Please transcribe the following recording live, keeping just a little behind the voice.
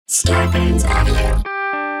Starburns Audio.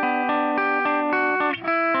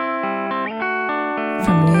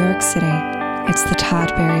 From New York City, it's the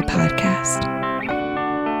Todd Barry Podcast.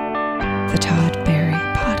 The Todd Barry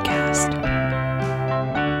Podcast.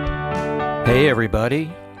 Hey,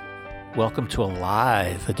 everybody. Welcome to a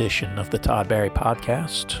live edition of the Todd Barry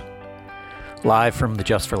Podcast. Live from the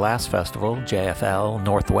Just for Laughs Festival, JFL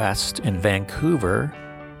Northwest in Vancouver,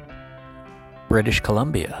 British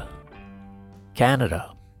Columbia, Canada.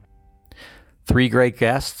 Three great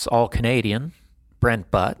guests, all Canadian: Brent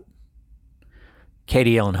Butt,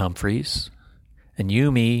 Katie Ellen Humphries, and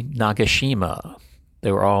Yumi Nagashima.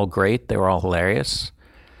 They were all great. They were all hilarious.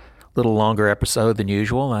 A little longer episode than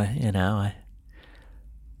usual. I'm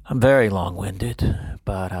very long-winded,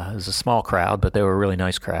 but it was a small crowd, but they were a really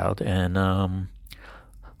nice crowd. And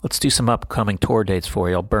let's do some upcoming tour dates for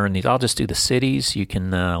you. I'll burn these. I'll just do the cities. You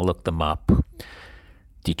can look them up.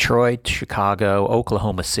 Detroit, Chicago,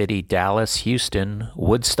 Oklahoma City, Dallas, Houston,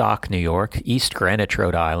 Woodstock, New York, East Greenwich,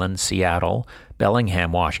 Rhode Island, Seattle,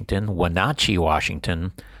 Bellingham, Washington, Wenatchee,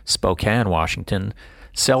 Washington, Spokane, Washington,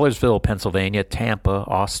 Sellersville, Pennsylvania, Tampa,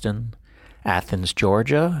 Austin, Athens,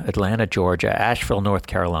 Georgia, Atlanta, Georgia, Asheville, North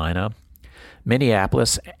Carolina,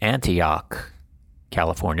 Minneapolis, Antioch,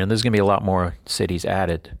 California. And there's going to be a lot more cities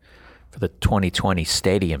added for the 2020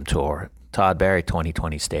 Stadium Tour, Todd Barry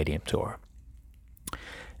 2020 Stadium Tour.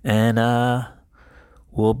 And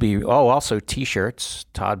we'll be, also t-shirts,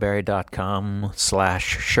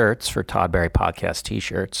 toddbarry.com/shirts for Todd Barry Podcast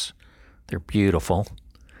t-shirts. They're beautiful.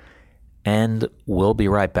 And we'll be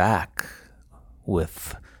right back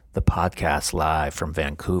with the podcast live from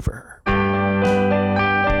Vancouver.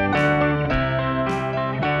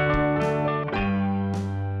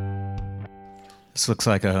 This looks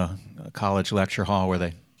like a college lecture hall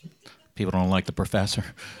where people don't like the professor.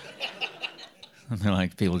 They're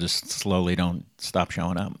like, people just slowly don't stop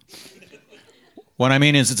showing up. What I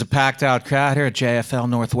mean is it's a packed out crowd here at JFL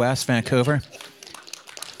Northwest, Vancouver.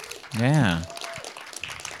 Yeah.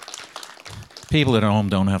 People at home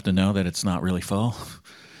don't have to know that it's not really full.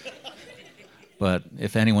 But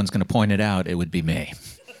if anyone's going to point it out, it would be me.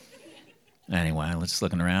 Anyway, let's just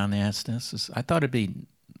looking around. Yes, I thought it'd be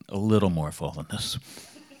a little more full than this.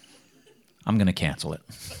 I'm going to cancel it.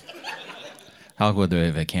 How would they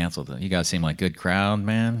have canceled it? You guys seem like a good crowd,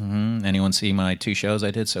 man. Mm-hmm. Anyone see my 2 shows I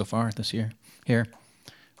did so far this year? Here?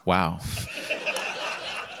 Wow.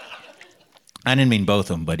 I didn't mean both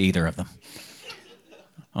of them, but either of them.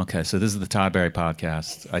 Okay, so this is the Todd Barry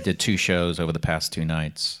Podcast. I did 2 shows over the past 2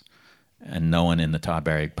 nights, and no one in the Todd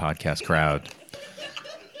Barry Podcast crowd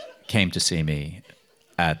came to see me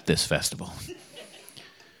at this festival.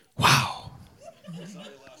 Wow.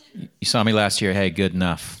 You saw me last year. Hey, good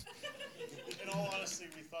enough.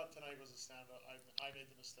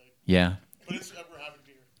 Yeah. But we're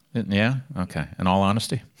happy to be Yeah? here. Okay. In all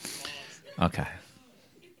honesty? Okay.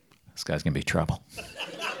 This guy's going to be trouble.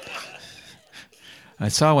 I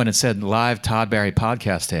saw when it said live Todd Barry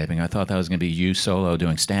podcast taping, I thought that was going to be you solo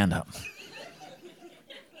doing stand-up.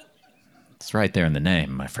 It's right there in the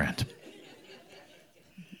name, my friend.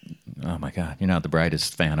 Oh, my God. You're not the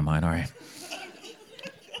brightest fan of mine, are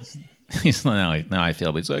you? Now I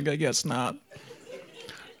feel, he's like, I guess not.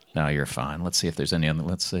 No, you're fine. Let's see if there's any other.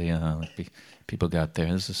 Let's see. People got there.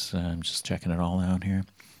 I'm just checking it all out here.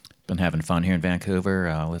 Been having fun here in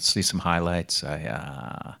Vancouver. Let's see some highlights.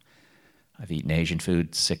 I've eaten Asian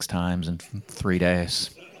food 6 times in 3 days.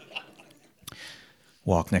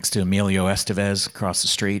 Walked next to Emilio Estevez across the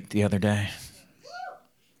street the other day.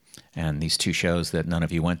 And these 2 shows that none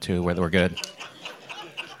of you went to, where they were good.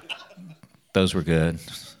 Those were good.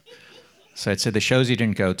 So I'd say the shows you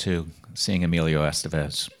didn't go to, seeing Emilio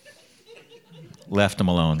Estevez. Left him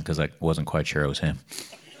alone because I wasn't quite sure it was him.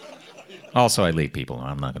 Also, I leave people.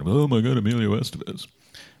 I'm not going to, oh my God, Emilio Estevez.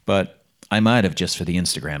 But I might have just for the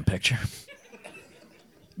Instagram picture.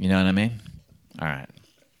 You know what I mean? All right.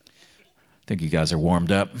 I think you guys are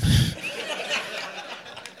warmed up.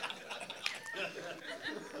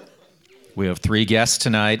 We have 3 guests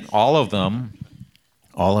tonight. All of them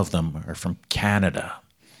are from Canada.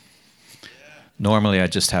 Normally, I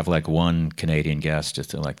just have like 1 Canadian guest just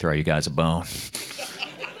to like throw you guys a bone.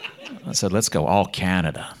 I said, let's go all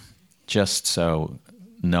Canada, just so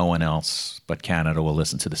no one else but Canada will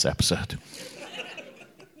listen to this episode.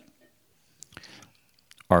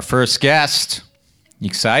 Our first guest, you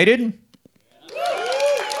excited? You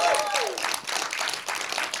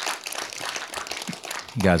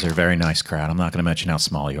guys are a very nice crowd. I'm not going to mention how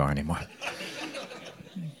small you are anymore.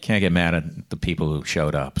 Can't get mad at the people who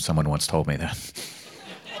showed up. Someone once told me that.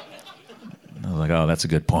 I was like, oh, that's a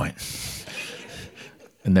good point.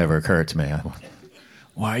 It never occurred to me.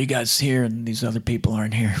 Why are you guys here and these other people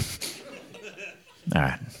aren't here? All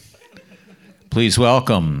right. Please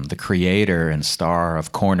welcome the creator and star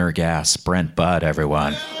of Corner Gas, Brent Budd,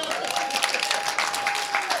 everyone.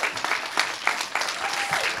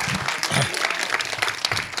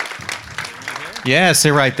 Yeah,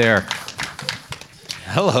 sit right there.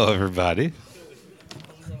 Hello, everybody.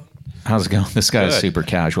 How's it going? This guy's Good. super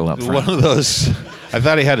casual up front. One of those, I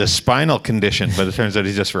thought he had a spinal condition, but it turns out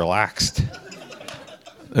he's just relaxed.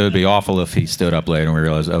 It would be awful if he stood up later and we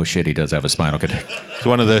realized, oh shit, he does have a spinal condition. It's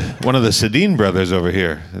one of the Sedin brothers over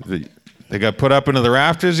here. They got put up into the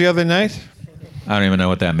rafters the other night. I don't even know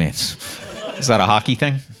what that means. Is that a hockey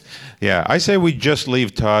thing? Yeah, I say we just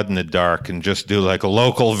leave Todd in the dark and just do like a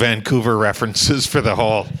local Vancouver references for the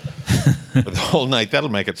whole night. That'll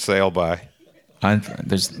make it sail by. I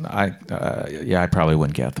probably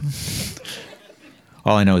wouldn't get them.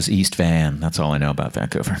 All I know is East Van. That's all I know about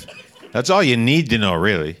Vancouver. That's all you need to know,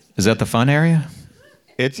 really. Is that the fun area?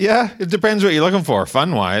 It depends what you're looking for,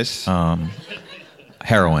 fun-wise.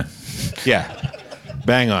 Heroin. Yeah,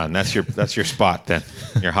 bang on. That's your spot then,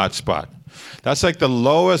 your hot spot. That's like the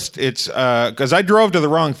lowest. It's because I drove to the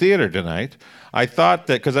wrong theater tonight. I thought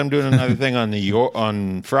that because I'm doing another thing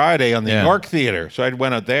on Friday on the York Theater, so I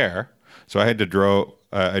went out there. So I had to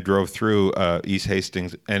I drove through East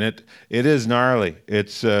Hastings, and it is gnarly.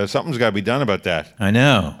 It's something's got to be done about that. I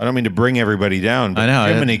know. I don't mean to bring everybody down, but I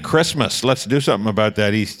know. Jiminy Christmas. Let's do something about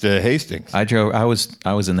that East Hastings. I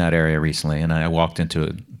was in that area recently, and I walked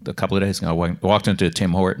into a couple of days ago. I walked into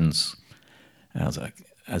Tim Hortons, and I was like,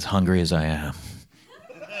 as hungry as I am,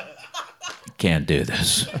 can't do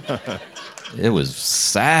this. It was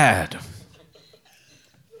sad.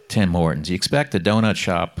 Tim Hortons. You expect a donut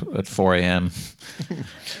shop at 4 a.m.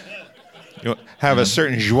 You have a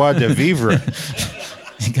certain joie de vivre.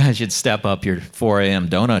 You guys should step up your 4 a.m.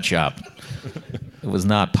 donut shop. It was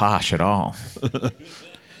not posh at all.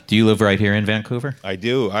 Do you live right here in Vancouver? I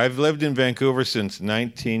do. I've lived in Vancouver since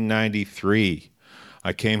 1993.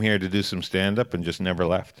 I came here to do some stand-up and just never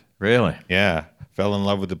left. Really? Yeah. Fell in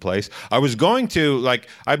love with the place. I was going to,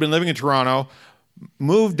 I've been living in Toronto,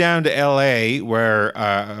 moved down to L.A., where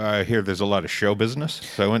I hear there's a lot of show business.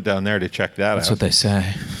 So I went down there to check that out. That's what they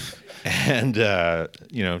say. And,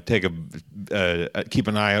 keep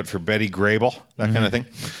an eye out for Betty Grable, that kind of thing.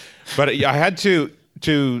 But I had to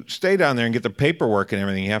stay down there and get the paperwork and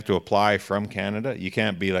everything. You have to apply from Canada. You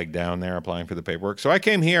can't be down there applying for the paperwork. So I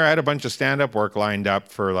came here. I had a bunch of stand-up work lined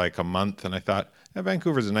up for a month, and I thought,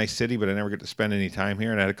 Vancouver's a nice city, but I never get to spend any time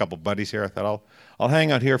here. And I had a couple buddies here. I thought I'll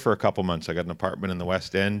hang out here for a couple months. I got an apartment in the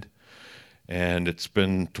West End, and it's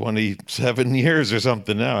been 27 years or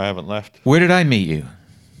something now. I haven't left. Where did I meet you?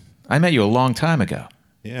 I met you a long time ago.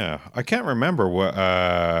 Yeah, I can't remember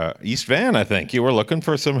what East Van. I think you were looking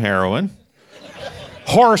for some heroin.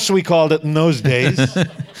 Horse, we called it in those days. Did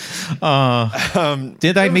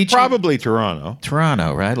I meet you? Probably Toronto.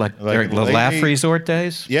 Toronto, right? During the Laugh Resort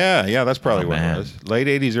days? Yeah, that's probably what man. it was. Late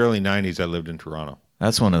 80s, early 90s, I lived in Toronto.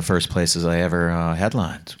 That's one of the first places I ever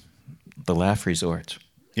headlined, the Laugh Resort.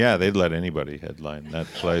 Yeah, they'd let anybody headline that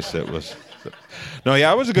place. It was... No,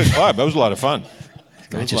 yeah, it was a good club. That was a lot of fun.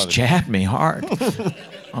 They just jabbed me hard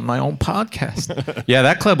on my own podcast. Yeah,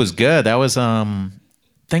 that club was good. That was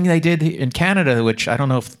thing they did in Canada, which I don't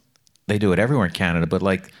know if they do it everywhere in Canada, but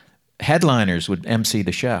headliners would MC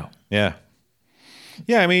the show. Yeah.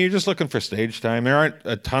 Yeah, I mean, you're just looking for stage time. There aren't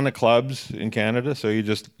a ton of clubs in Canada, so you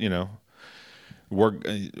just, work,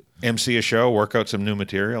 MC a show, work out some new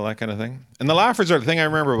material, that kind of thing. And the Laugh Resort, the thing I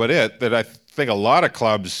remember about it that I think a lot of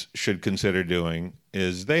clubs should consider doing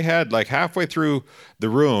is they had halfway through the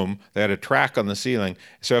room, they had a track on the ceiling.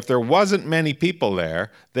 So if there wasn't many people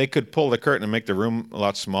there, they could pull the curtain and make the room a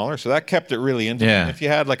lot smaller. So that kept it really intimate. Yeah. If you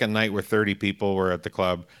had a night where 30 people were at the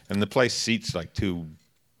club and the place seats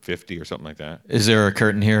 250 or something like that. Is there a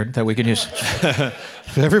curtain here that we can use?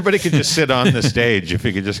 Everybody could just sit on the stage if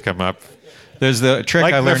you could just come up. There's the trick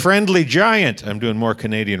I learned. The Friendly Giant. I'm doing more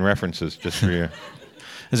Canadian references just for you.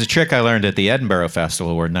 There's a trick I learned at the Edinburgh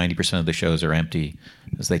Festival where 90% of the shows are empty,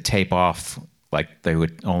 is they tape off, they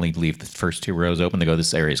would only leave the first two rows open. They go,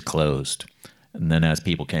 this area is closed. And then as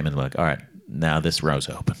people came in, they're like, all right, now this row's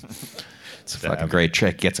open. It's a fucking great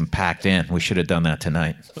trick. Gets them packed in. We should have done that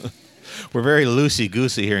tonight. We're very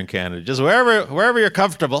loosey-goosey here in Canada. Just wherever you're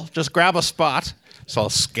comfortable, just grab a spot. It's all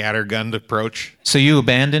scattergunned approach. So you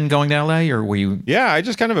abandoned going to L.A., or were you... Yeah, I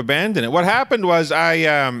just kind of abandoned it. What happened was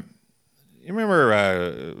you remember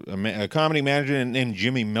a comedy manager named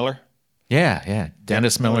Jimmy Miller? Yeah.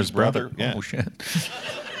 Dennis Miller's brother. Yeah. Oh, shit.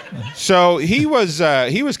 So he was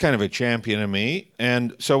kind of a champion of me.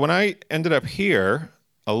 And so when I ended up here,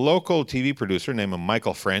 a local TV producer named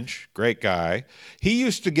Michael French, great guy. He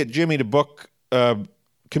used to get Jimmy to book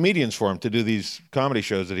comedians for him to do these comedy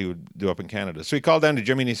shows that he would do up in Canada. So he called down to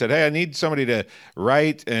Jimmy and he said, hey, I need somebody to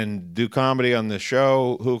write and do comedy on the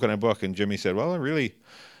show. Who can I book? And Jimmy said, well, a really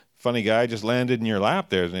funny guy just landed in your lap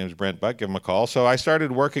there. His name's Brent Buck. Give him a call. So I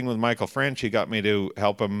started working with Michael French. He got me to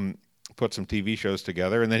help him put some TV shows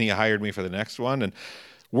together. And then he hired me for the next one. And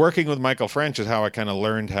working with Michael French is how I kind of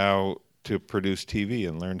learned how to produce TV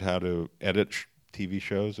and learned how to edit TV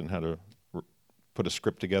shows and how to put a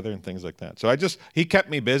script together and things like that. So he kept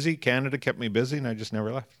me busy. Canada kept me busy, and I just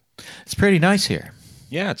never left. It's pretty nice here.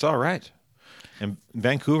 Yeah, it's all right. And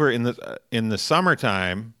Vancouver in the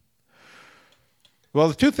summertime. Well,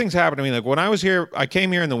 the two things happened to me. Like when I was here, I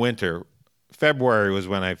came here in the winter. February was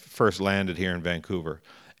when I first landed here in Vancouver,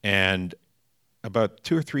 and about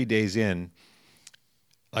 2 or 3 days in,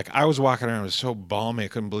 like I was walking around, it was so balmy, I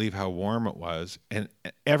couldn't believe how warm it was, and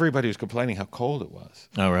everybody was complaining how cold it was.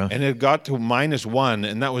 Oh, really? And it got to -1,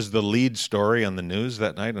 and that was the lead story on the news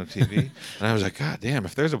that night on TV. And I was like, God damn,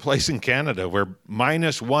 if there's a place in Canada where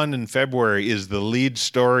 -1 in February is the lead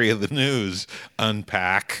story of the news,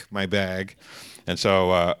 unpack my bag. And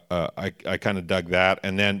so I kind of dug that,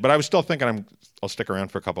 but I was still thinking I'll stick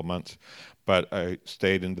around for a couple months, but I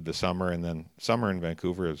stayed into the summer, and then summer in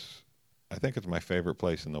Vancouver I think it's my favorite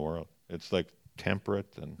place in the world. It's like temperate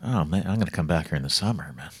and. Oh man, I'm going to come back here in the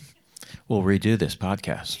summer, man. We'll redo this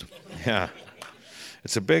podcast. Yeah,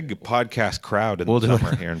 it's a big podcast crowd in the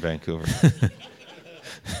summer here in Vancouver.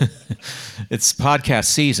 It's podcast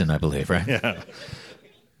season, I believe, right? Yeah.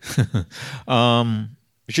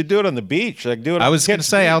 You should do it on the beach. Like do it. I was going to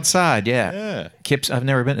say outside. Yeah. Yeah. Kips. I've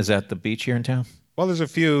never been. Is that the beach here in town? Well, there's a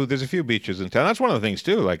few beaches in town. That's one of the things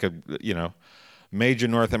too. Like major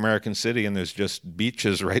North American city, and there's just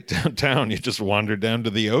beaches right downtown. You just wander down to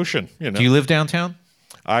the ocean. Do you live downtown?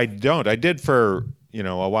 I don't. I did for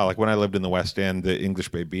a while. Like when I lived in the West End, the English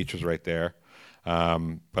Bay Beach was right there.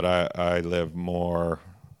 But I live more.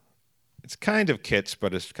 It's kind of Kits,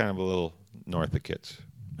 but it's kind of a little north of Kits.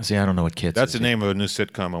 See, I don't know what Kits That's is. the name of a new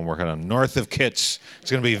sitcom I'm working on. North of Kits. It's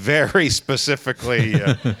going to be very specifically,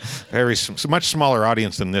 much smaller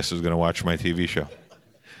audience than this is going to watch my TV show.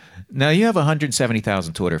 Now, you have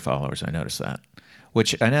 170,000 Twitter followers. I noticed that.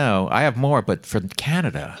 Which I know. I have more, but for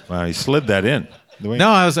Canada. Wow, you slid that in. No,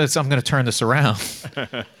 I'm going to turn this around.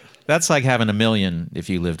 That's like having 1 million if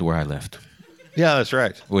you lived where I lived. Yeah, that's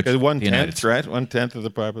right. Which 1/10, right? 1/10 of the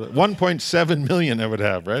population. 1.7 million I would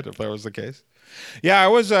have, right? If that was the case. Yeah, I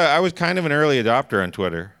was kind of an early adopter on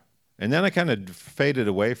Twitter, and then I kind of faded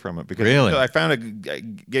away from it because I found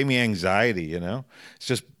it gave me anxiety. It's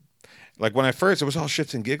just like when it was all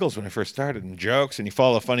shits and giggles when I first started, and jokes, and you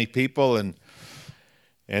follow funny people, and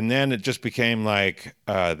then it just became like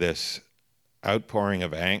this outpouring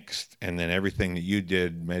of angst, and then everything that you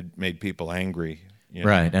did made people angry.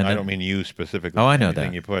 Right, and I don't mean you specifically. Oh, I know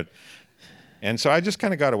that. You put, and so I just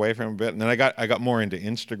kind of got away from it a bit, and then I got more into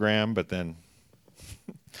Instagram, but then.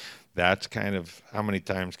 That's kind of how many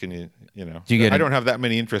times can you I don't have that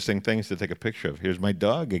many interesting things to take a picture of. Here's my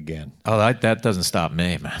dog again. Oh, that doesn't stop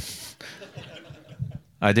me, man.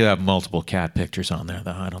 I do have multiple cat pictures on there,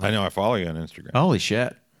 though. I don't know. I know. I follow you on Instagram. Holy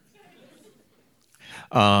shit.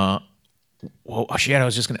 Well, shit. I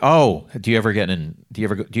was just gonna. Oh, do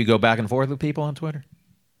you go back and forth with people on Twitter?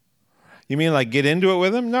 You mean like get into it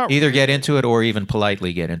with them? Not either get into it or even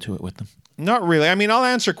politely get into it with them. Not really. I mean, I'll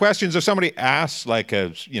answer questions if somebody asks like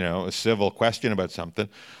a civil question about something.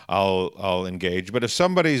 I'll engage. But if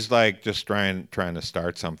somebody's like just trying to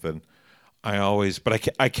start something,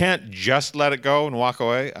 I can't just let it go and walk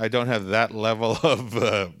away. I don't have that level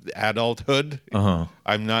of adulthood. Uh-huh.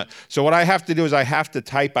 I'm not. So what I have to do is I have to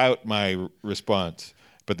type out my response,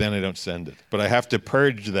 but then I don't send it. But I have to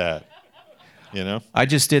purge that. I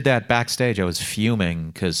just did that backstage. I was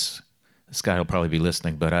fuming because this guy will probably be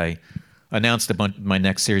listening, but I announced my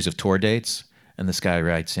next series of tour dates, and this guy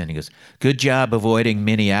writes in, he goes, "Good job avoiding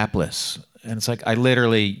Minneapolis." And it's like, I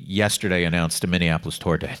literally yesterday announced a Minneapolis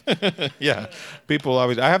tour date. Yeah. People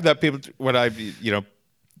always, I have that people, when I,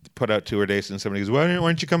 put out tour dates and somebody goes, why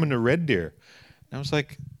aren't you coming to Red Deer? And I was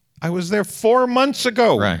like, I was there 4 months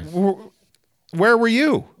ago. Right. Where were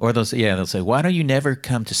you? Or they'll say, why don't you never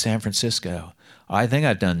come to San Francisco? I think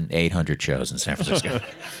I've done 800 shows in San Francisco.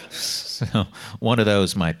 So one of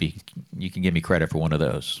those might be, you can give me credit for one of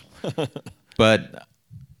those. But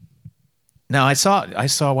now I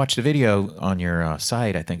watched a video on your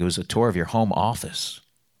site. I think it was a tour of your home office.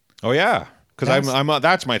 Oh yeah, because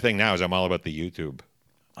that's my thing now. Is I'm all about the YouTube.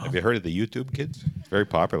 Have you heard of the YouTube, kids? It's very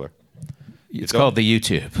popular. It's called the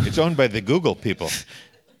YouTube. It's owned by the Google people.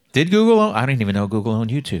 Did Google own? I didn't even know Google owned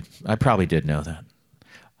YouTube. I probably did know that.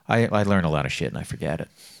 I learn a lot of shit and I forget it.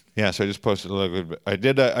 Yeah, so I just posted a little bit. I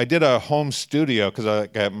did a home studio because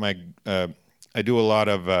I do a lot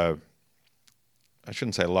of I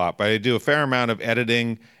shouldn't say a lot, but I do a fair amount of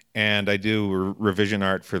editing, and I do revision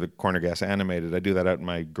art for the Corner Gas Animated. I do that out in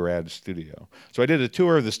my garage studio. So I did a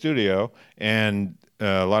tour of the studio, and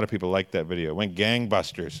a lot of people liked that video. It went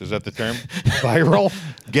gangbusters. Is that the term? Viral?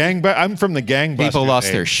 I'm from the gangbusters. People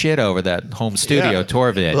lost their shit over that home studio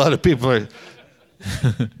tour vid. A lot of people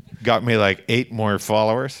got me like 8 more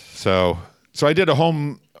followers. So I did I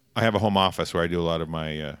have a home office where I do a lot of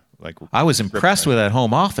my I was impressed with that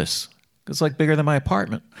home office. It's like bigger than my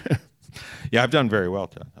apartment. Yeah, I've done very well,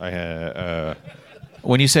 John.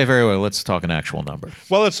 When you say very well, let's talk an actual number.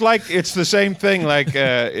 Well, it's the same thing. Like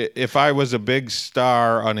if I was a big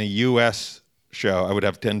star on a U.S. show, I would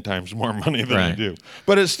have 10 times more money than I do.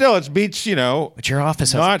 But it beats, But your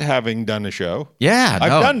office not having done a show. Yeah,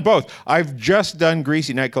 I've done both. I've just done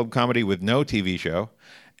Greasy Nightclub Comedy with no TV show.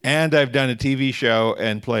 And I've done a TV show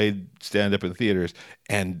and played stand-up in theaters,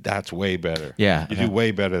 and that's way better. Yeah. You do way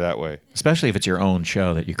better that way. Especially if it's your own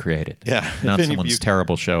show that you created. Yeah. Not someone's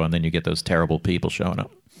terrible show, and then you get those terrible people showing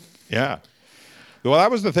up. Yeah. Well, that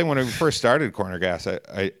was the thing when I first started Corner Gas.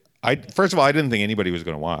 I first of all, I didn't think anybody was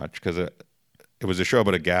going to watch because it was a show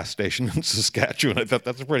about a gas station in Saskatchewan. I thought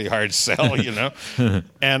that's a pretty hard sell,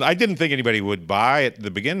 And I didn't think anybody would buy it to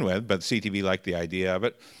begin with, but CTV liked the idea of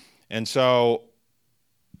it. And so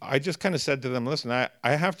I just kind of said to them, listen, I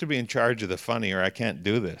have to be in charge of the funny or I can't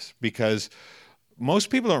do this, because most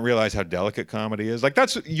people don't realize how delicate comedy is. Like,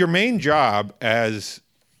 that's your main job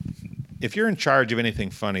if you're in charge of anything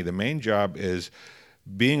funny, the main job is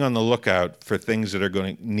being on the lookout for things that are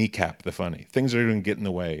going to kneecap the funny, things that are going to get in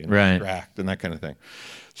the way and distract and that kind of thing.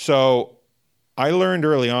 So I learned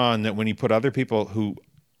early on that when you put other people who,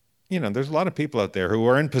 there's a lot of people out there who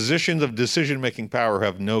are in positions of decision-making power who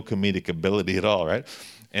have no comedic ability at all, right?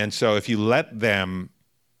 And so if you let them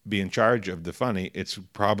be in charge of the funny, it's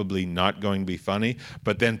probably not going to be funny.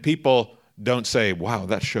 But then people don't say, wow,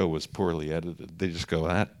 that show was poorly edited. They just go,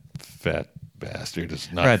 that fat bastard is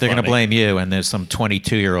not Right, they're funny. going to blame you, and there's some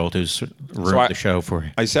 22-year-old who's ruined the show for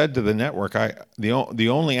you. I said to the network, the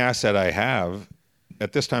only asset I have,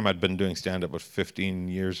 at this time I'd been doing stand-up for 15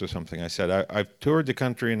 years or something. I said, I've toured the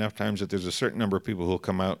country enough times that there's a certain number of people who will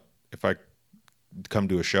come out if I come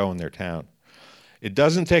to a show in their town. It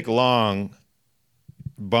doesn't take long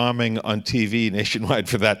bombing on TV nationwide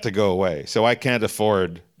for that to go away. So I can't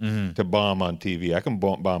afford to bomb on TV. I can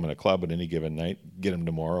bomb in a club at any given night, get them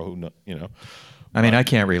tomorrow, I mean, I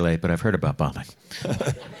can't relate, but I've heard about bombing.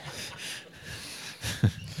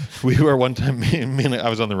 We were one time, I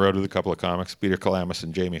was on the road with a couple of comics, Peter Kalamis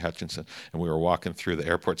and Jamie Hutchinson, and we were walking through the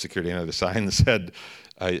airport security, and the sign that said,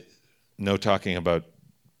 no talking about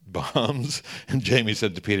bombs. And Jamie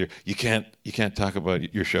said to Peter, you can't talk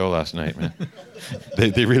about your show last night, man.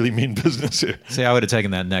 they really mean business here. See, I would have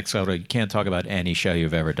taken that next. You can't talk about any show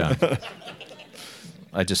you've ever done.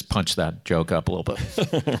 I just punched that joke up a little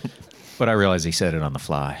bit. But I realized he said it on the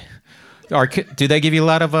fly. Do they give you a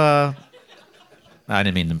lot of I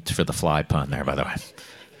didn't mean for the fly pun there, by the way.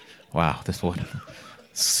 Wow, this one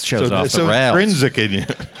shows off the rails. Intrinsic in you.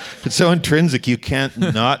 It's so intrinsic you can't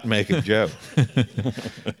not make a joke.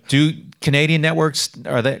 Do Canadian networks,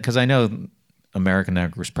 are they? Because I know American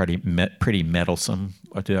networks pretty meddlesome.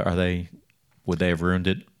 Would they have ruined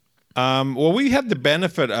it? Well, we had the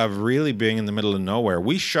benefit of really being in the middle of nowhere.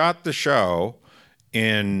 We shot the show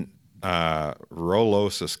in Rollo,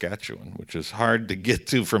 Saskatchewan, which is hard to get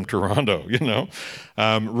to from Toronto,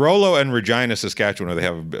 Rollo and Regina, Saskatchewan, where they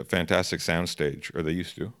have a fantastic soundstage, or they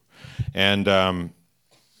used to. And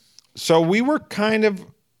so it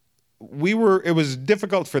was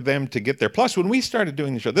difficult for them to get there. Plus, when we started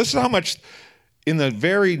doing the show, this is how much, in the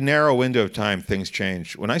very narrow window of time, things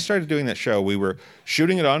changed. When I started doing that show, we were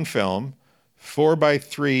shooting it on film,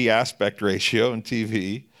 4:3 aspect ratio on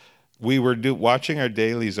TV. We were watching our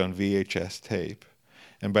dailies on VHS tape,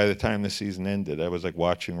 and by the time the season ended, I was like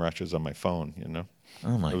watching Rushes on my phone.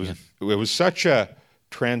 Oh my God! It was such a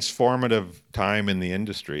transformative time in the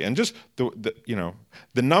industry, and just the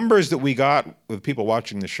numbers that we got with people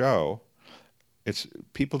watching the show.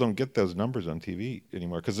 People don't get those numbers on TV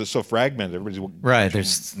anymore because it's so fragmented. Everybody's right.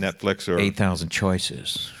 There's Netflix or 8,000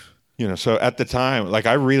 choices. So at the time,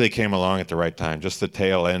 I really came along at the right time, just the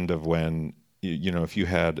tail end of when. If you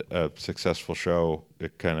had a successful show,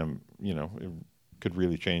 it kind of, it could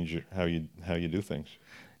really change how you do things.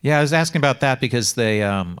 Yeah, I was asking about that because they.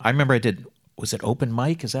 I remember I did. Was it open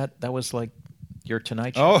mic? That was like your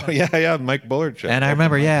Tonight Show? Oh yeah, Mike Bullard show. And I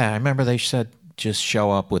remember they said just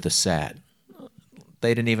show up with a set.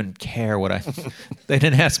 They didn't even care what they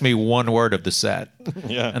didn't ask me one word of the set.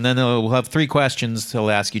 Yeah. And then we'll have 3 questions. They'll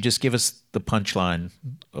ask you, just give us the punchline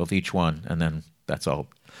of each one. And then that's all.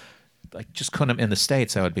 Like, just couldn't, in the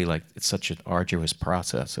States, that would be like, it's such an arduous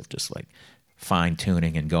process of just like fine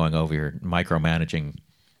tuning and going over your micromanaging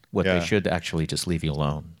what they should actually just leave you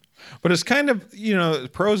alone. But it's kind of,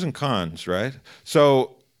 pros and cons, right?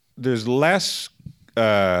 So there's less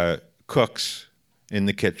cooks in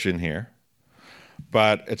the kitchen here.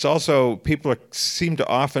 But it's also, people seem to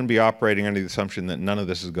often be operating under the assumption that none of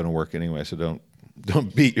this is going to work anyway, so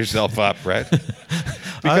don't beat yourself up, right?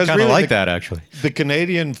 I kind of like that, actually. The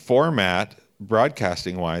Canadian format,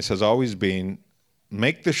 broadcasting-wise, has always been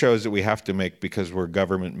make the shows that we have to make because we're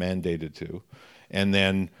government mandated to, and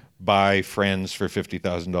then buy Friends for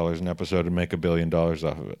 $50,000 an episode and make $1 billion off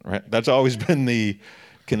of it, right? That's always been the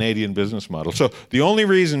Canadian business model. So the only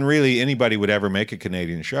reason really anybody would ever make a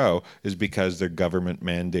Canadian show is because they're government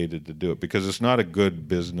mandated to do it, because it's not a good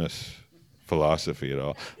business philosophy at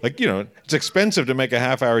all. Like, it's expensive to make a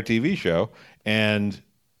half-hour TV show, and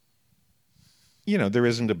there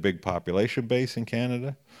isn't a big population base in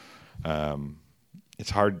Canada.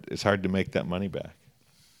 It's hard to make that money back.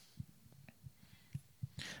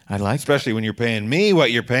 I like especially when you're paying me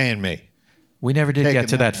what you're paying me. We never did get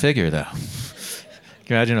to that figure, though.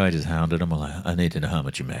 Imagine I just hounded him. I need to know how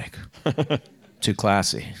much you make. Too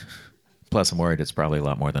classy. Plus, I'm worried it's probably a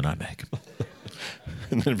lot more than I make.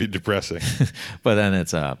 And then it'd be depressing. But then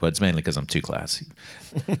it's mainly because I'm too classy.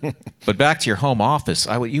 But back to your home office.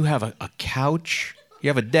 You have a couch, you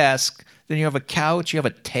have a desk, then you have a couch, you have a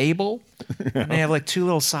table, and they have like 2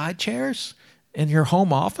 little side chairs in your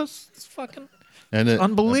home office. It's fucking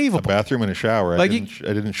unbelievable. A bathroom and a shower. Like I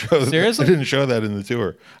didn't show. Seriously? I didn't show that in the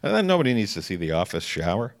tour. And then nobody needs to see the office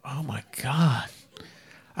shower. Oh my God!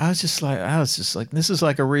 I was just like, this is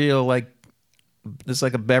like a real this is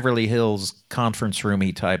like a Beverly Hills conference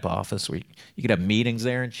roomy type office where you could have meetings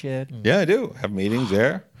there and shit. Yeah, I do have meetings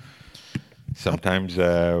there. Sometimes,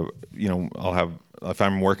 I'll have, if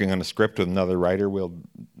I'm working on a script with another writer, we'll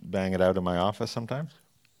bang it out in my office sometimes.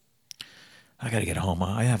 I got to get home.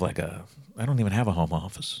 I don't even have a home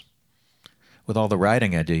office. With all the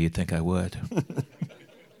writing I do, you'd think I would.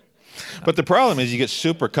 But the problem is you get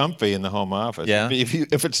super comfy in the home office. Yeah.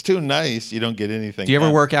 If it's too nice, you don't get anything. Do you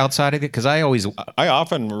ever work outside of it? Because I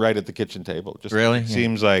often write at the kitchen table. Just really? It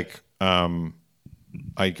seems like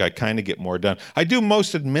I kind of get more done. I do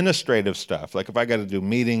most administrative stuff. Like if I got to do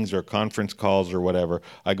meetings or conference calls or whatever,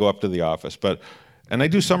 I go up to the office. And I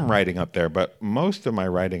do some writing up there, but most of my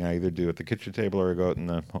writing I either do at the kitchen table or I go out in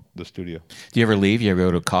the studio. Do you ever leave? You ever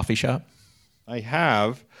go to a coffee shop? I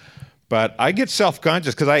have, but I get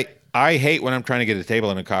self-conscious because I hate when I'm trying to get a table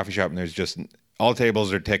in a coffee shop and there's just all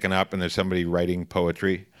tables are taken up and there's somebody writing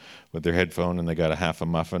poetry with their headphone and they got a half a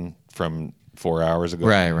muffin from 4 hours ago.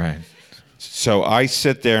 Right. So I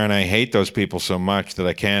sit there and I hate those people so much that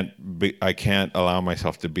I can't allow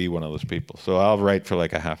myself to be one of those people. So I'll write for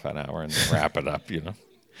like a half an hour and then wrap it up,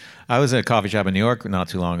 I was at a coffee shop in New York not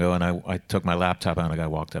too long ago, and I took my laptop out, and a guy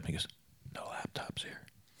walked up and he goes, "No laptops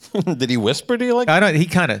here." Did he whisper to you like? I don't. He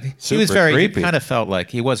was very creepy. He kind of felt like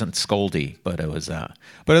he wasn't scoldy, but it was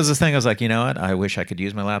the thing. I was like, you know what? I wish I could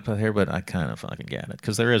use my laptop here, but I kind of fucking get it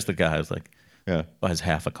because there is the guy who's like, buys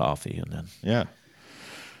half a coffee and then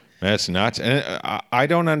That's nuts. And I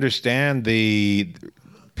don't understand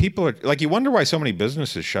people are like, you wonder why so many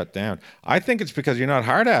businesses shut down. I think it's because you're not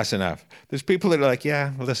hard ass enough. There's people that are like,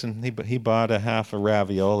 yeah, well, listen, he bought a half a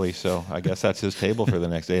ravioli, so I guess that's his table for the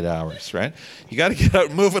next 8 hours, right? You got to get out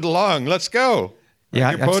and move it along. Let's go. Yeah,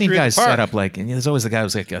 I've seen guys set up like, and there's always the guy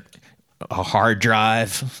who's like a hard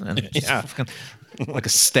drive and like a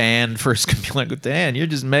stand for his computer. Like, Dan, you're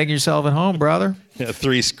just making yourself at home, brother. Yeah,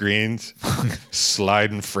 3 screens,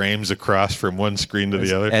 sliding frames across from one screen to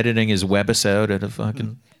the other. Editing his webisode at a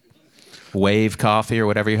fucking Wave coffee or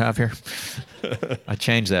whatever you have here. I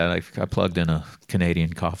changed that. I plugged in a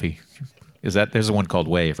Canadian coffee. There's one called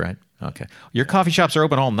Wave, right? Okay. Your coffee shops are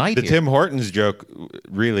open all night The here. Tim Hortons joke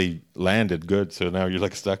really landed good, so now you're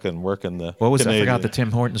like stuck in working the What was Canadian. I forgot the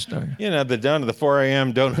Tim Hortons story. The 4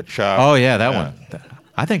 a.m. donut shop. Oh, yeah, that one.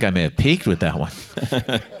 I think I may have peaked with that one.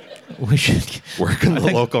 We should work in the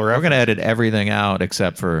local We're going to edit everything out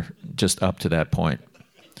except for just up to that point.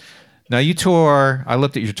 Now you tour. I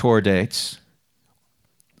looked at your tour dates.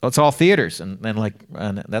 Well, it's all theaters, and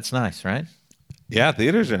that's nice, right? Yeah,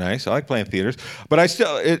 theaters are nice. I like playing theaters, but I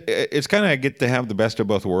still it's kind of get to have the best of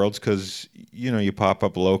both worlds because you pop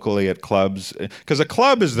up locally at clubs because a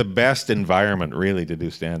club is the best environment really to do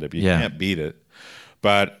stand up. You can't beat it,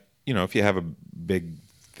 but if you have a big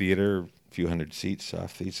theater few hundred seats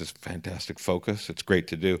off these. It's fantastic focus. It's great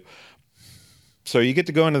to do. So you get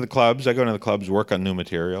to go into the clubs. I go into the clubs, work on new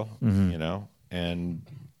material, you know, and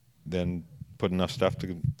then put enough stuff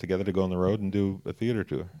together to go on the road and do a theater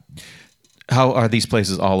tour. How are these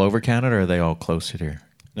places all over Canada, or are they all close to here?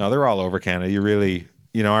 No, they're all over Canada. You really,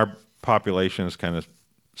 you know, our population is kind of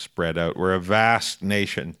spread out. We're a vast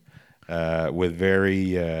nation with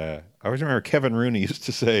very, I always remember Kevin Rooney used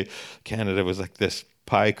to say Canada was like this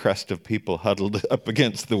pie crust of people huddled up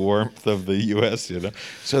against the warmth of the U.S., you know.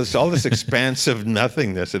 So it's all this expansive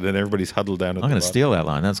nothingness, and then everybody's huddled down at I'm the going to steal that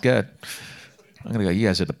line. That's good. I'm going to go, you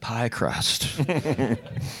guys are the pie crust.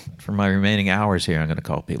 For my remaining hours here, I'm going to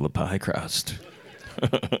call people the pie crust.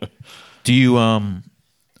 Do you,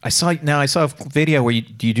 I saw a video where you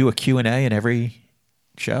do a Q&A in every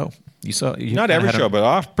show. Not every show,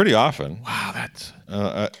 but pretty often. Wow, that's...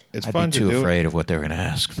 it's I'd fun be to do. too afraid of what they were going to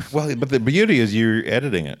ask. Well, but the beauty is you're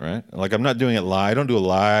editing it, right? Like I'm not doing it live. I don't do a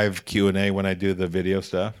live Q&A when I do the video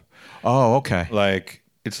stuff. Oh, okay. Like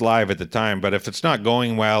it's live at the time, but if it's not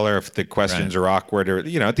going well or if the questions are awkward or,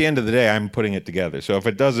 you know, at the end of the day, I'm putting it together. So if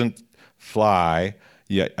it doesn't fly,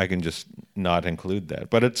 yeah, I can just not include that.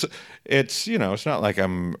 But it's you know, it's not like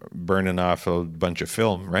I'm burning off a bunch of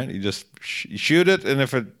film, right? You just shoot it, and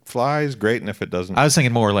if it flies, great, and if it doesn't... I was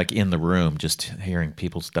thinking more like in the room, just hearing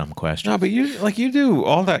people's dumb questions. No, but you do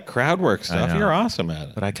all that crowd work stuff. You're awesome at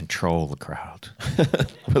it. But I control the crowd.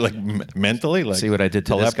 Like mentally? Like see what I did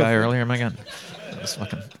to this telepathy? guy earlier? My God.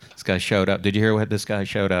 This guy showed up. Did you hear what this guy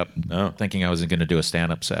showed up? No. Thinking I was going to do a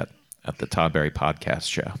stand-up set at the Todd Barry podcast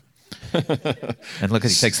show. And look, he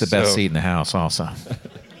takes the best seat in the house also.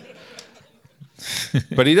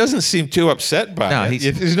 But he doesn't seem too upset by it.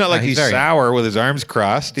 He's not like he's very sour with his arms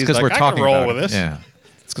crossed. He's like, we're talking I can roll about with it. this. Yeah.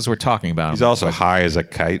 It's because we're talking about He's him. also high as a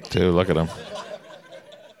kite, too. Look at him.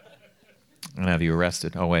 I'm going to have you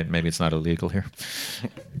arrested. Oh, wait, maybe it's not illegal here. Do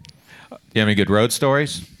you have any good road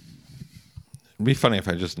stories? It'd be funny if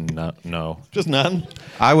I just no. Just none?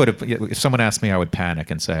 I would have. If someone asked me, I would panic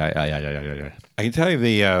and say, I. I can tell you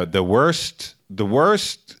the worst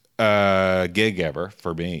gig ever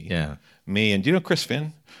for me. Yeah. Me and do you know Chris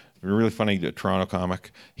Finn? A really funny Toronto comic.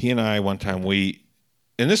 He and I one time and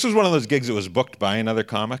this was one of those gigs that was booked by another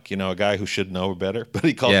comic, you know, a guy who should know better. But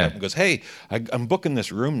he calls up and goes, "Hey, I'm booking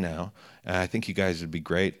this room now. I think you guys would be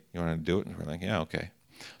great. You want to do it?" And we're like, "Yeah, okay."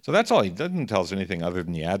 So that's all. He doesn't tell us anything other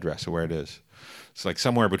than the address of where it is. It's like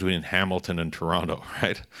somewhere between Hamilton and Toronto,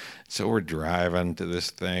 right? So we're driving to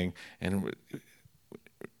this thing, and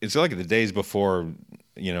it's like the days before,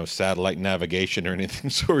 you know, satellite navigation or anything.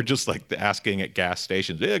 So we're just like asking at gas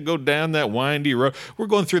stations, yeah, go down that windy road. We're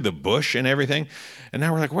going through the bush and everything. And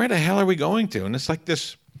now we're like, where the hell are we going to? And it's like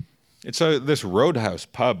this Roadhouse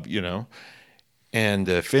pub, you know. And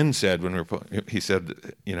Finn said he said,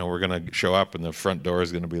 you know, we're going to show up and the front door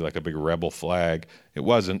is going to be like a big rebel flag. It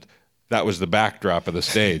wasn't. That was the backdrop of the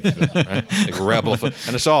stage, right? Like rebel, and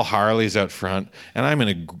it's all Harleys out front, and I'm in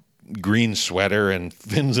a green sweater and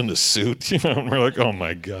Finn's in a suit, you know, and we're like, oh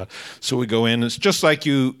my God. So we go in, it's just like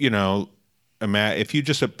you know, if you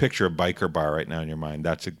just picture a biker bar right now in your mind,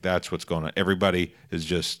 that's what's going on. Everybody is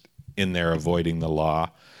just in there avoiding the law.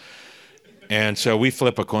 And so we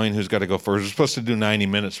flip a coin who's got to go first. We're supposed to do 90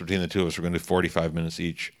 minutes between the two of us. We're going to do 45 minutes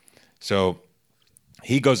each. So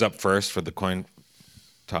he goes up first for the coin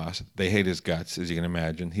toss. They hate his guts, as you can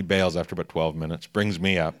imagine. He bails after about 12 minutes, brings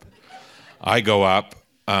me up. I go up.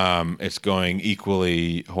 It's going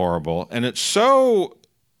equally horrible. And it's so...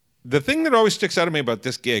 The thing that always sticks out to me about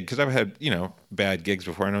this gig, because I've had, you know, bad gigs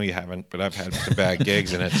before. I know you haven't, but I've had some bad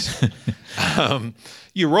gigs, and it's...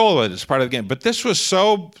 you roll with it. It's part of the game. But this was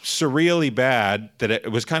so surreally bad that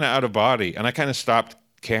it was kind of out of body, and I kind of stopped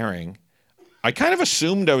caring. I kind of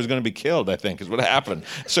assumed I was going to be killed, I think, is what happened.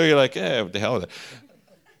 So you're like, what the hell is it?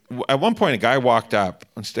 At one point, a guy walked up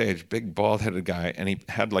on stage, big bald-headed guy, and he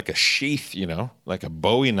had like a sheath, you know, like a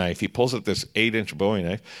Bowie knife. He pulls out this 8-inch Bowie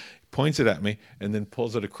knife, points it at me, and then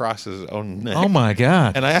pulls it across his own neck. Oh my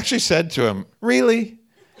God! And I actually said to him, "Really?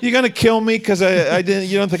 You're gonna kill me because I didn't?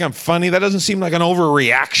 You don't think I'm funny? That doesn't seem like an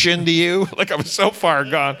overreaction to you? Like I was so far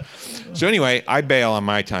gone." So anyway, I bail on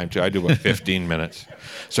my time too. I do about 15 minutes.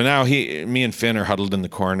 So now me and Finn are huddled in the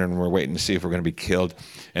corner, and we're waiting to see if we're going to be killed.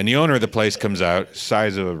 And the owner of the place comes out,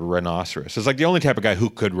 size of a rhinoceros. It's like the only type of guy who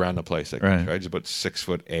could run a place like this, right? He's about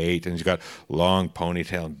 6'8", and he's got long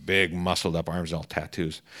ponytail and big muscled up arms and all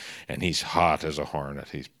tattoos. And he's hot as a hornet.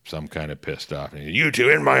 He's some kind of pissed off. And he's, "You two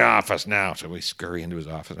in my office now." So we scurry into his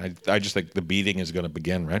office. And I just think the beating is going to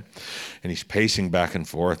begin, right? And he's pacing back and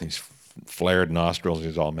forth. And he's flared nostrils.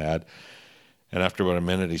 He's all mad. And after about a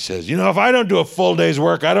minute, he says, "You know, if I don't do a full day's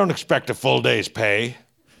work, I don't expect a full day's pay."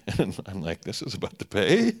 And I'm like, this is about to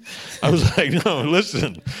pay? I was like, no,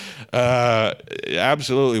 listen,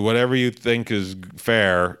 absolutely, whatever you think is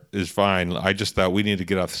fair is fine. I just thought we need to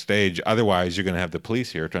get off the stage. Otherwise, you're going to have the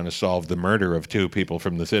police here trying to solve the murder of 2 people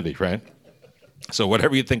from the city, right? So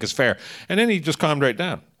whatever you think is fair. And then he just calmed right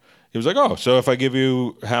down. He was like, oh, so if I give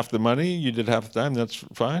you half the money, you did half the time, that's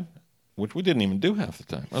fine? Which we didn't even do half the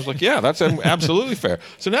time. I was like, yeah, that's absolutely fair.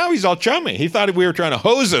 So now he's all chummy. He thought we were trying to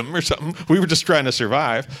hose him or something. We were just trying to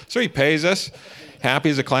survive. So he pays us, happy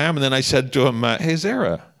as a clam. And then I said to him, hey, is there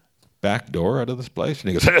a back door out of this place? And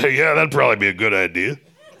he goes, hey, yeah, that'd probably be a good idea.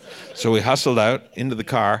 So we hustled out into the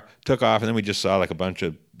car, took off, and then we just saw like a bunch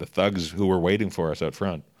of the thugs who were waiting for us out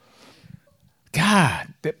front.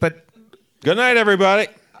 God, but Good night, everybody.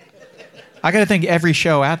 I got to think every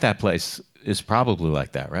show at that place is probably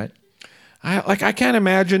like that, right? I can't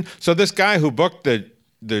imagine. So this guy who booked the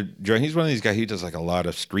joint, he's one of these guys. He does like a lot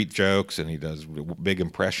of street jokes and he does big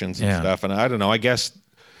impressions and stuff. And I don't know. I guess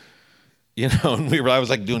and I was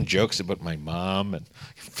like doing jokes about my mom, and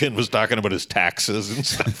Finn was talking about his taxes and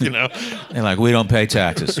stuff. And like, we don't pay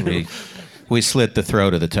taxes. We slit the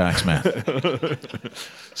throat of the tax man.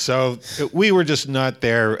 So we were just not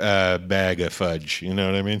their bag of fudge. You know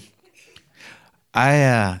what I mean?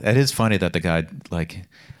 It is funny that the guy, like,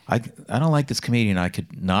 I don't like this comedian. I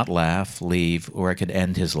could not laugh, leave, or I could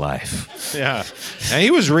end his life. Yeah. And he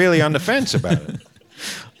was really on the fence about it.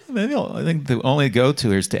 Maybe I think the only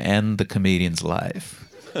go-to is to end the comedian's life.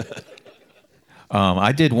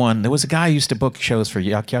 I did one. There was a guy who used to book shows for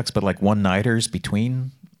Yuck Yucks, but like one-nighters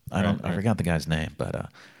between. I forgot the guy's name, but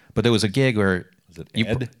there was a gig where was it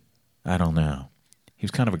Ed? I don't know. He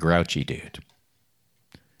was kind of a grouchy dude.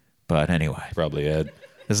 But anyway, Probably Ed.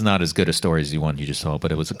 this is not as good a story as the one you just told,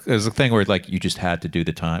 but it was a thing where like you just had to do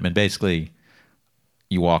the time, and basically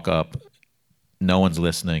you walk up, no one's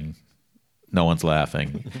listening, no one's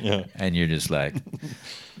laughing, and you're just like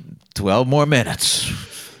 12 more minutes.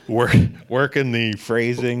 Working the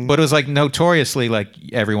phrasing. But it was like notoriously like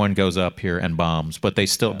everyone goes up here and bombs, but they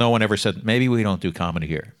still no one ever said maybe we don't do comedy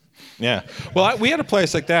here. Yeah. Well, we had a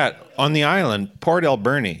place like that on the island, Port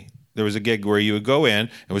Alberni. There was a gig where you would go in.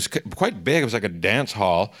 It was quite big. It was like a dance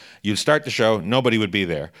hall. You'd start the show. Nobody would be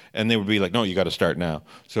there. And they would be like, no, you got to start now.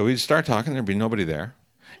 So we'd start talking. There'd be nobody there.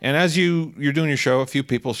 And as you're doing your show, a few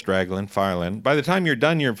people straggle in, file in. By the time you're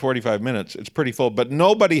done your 45 minutes, it's pretty full. But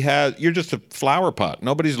you're just a flower pot.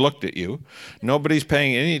 Nobody's looked at you. Nobody's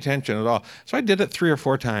paying any attention at all. So I did it 3 or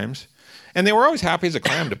 4 times. And they were always happy as a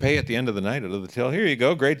clam to pay at the end of the night out of the till. Here you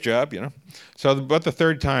go, great job, So about the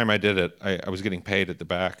 3rd time I did it, I was getting paid at the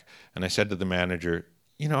back. And I said to the manager,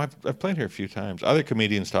 I've played here a few times. Other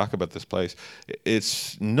comedians talk about this place.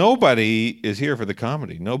 Nobody is here for the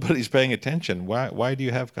comedy. Nobody's paying attention. Why do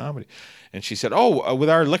you have comedy? And she said, with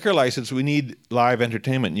our liquor license, we need live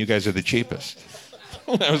entertainment, and you guys are the cheapest.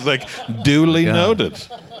 I was like, duly noted.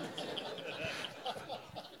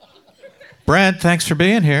 Brent, thanks for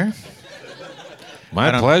being here.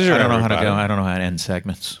 My pleasure. I don't know everybody. how to go. I don't know how to end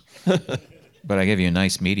segments. But I gave you a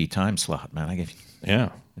nice meaty time slot, man. I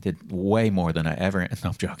did way more than I ever. No,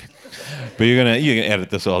 I'm joking. But you're gonna edit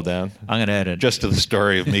this all down. I'm gonna edit just to the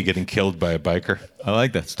story of me getting killed by a biker. I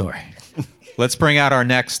like that story. Let's bring out our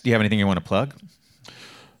next. Do you have anything you want to plug?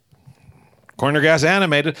 Corner Gas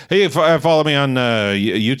Animated. Hey, follow me on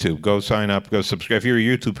YouTube. Go sign up. Go subscribe. If you're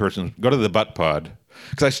a YouTube person, go to the Butt Pod.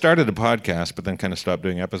 Because I started a podcast, but then kind of stopped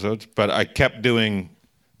doing episodes. But I kept doing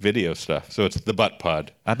video stuff. So it's the Butt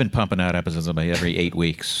Pod. I've been pumping out episodes of me every 8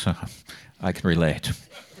 weeks. So I can relate.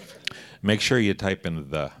 Make sure you type in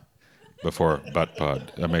the before Butt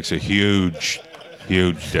Pod. That makes a huge,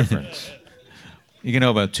 huge difference. You can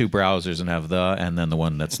know about 2 browsers and have the, and then the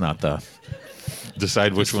one that's not the.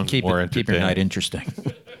 Decide which one's more entertaining. Keep your night interesting.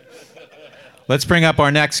 Let's bring up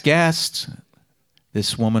our next guest.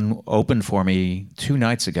 This woman opened for me 2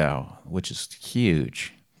 nights ago, which is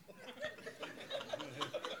huge.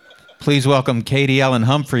 Please welcome Katie Ellen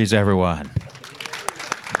Humphries, everyone.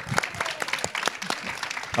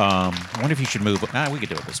 I wonder if you should move. We could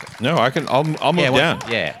do it this way. No, I can. I'll move down.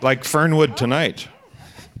 Yeah. Like Fernwood tonight.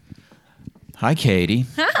 Hi, Katie.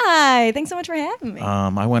 Hi. Thanks so much for having me.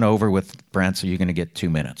 I went over with Brent, so you're going to get 2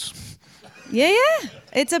 minutes. Yeah.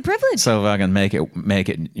 It's a privilege. So if I can make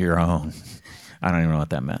it your own. I don't even know what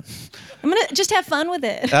that meant. I'm going to just have fun with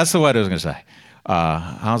it. That's what I was going to say.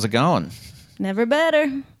 How's it going? Never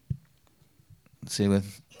better. See what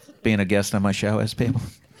being a guest on my show is, people?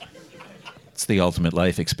 It's the ultimate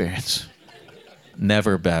life experience.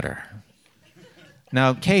 Never better.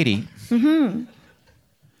 Now, Katie,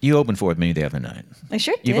 you opened for me the other night. I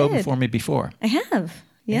sure did. You've opened for me before. I have.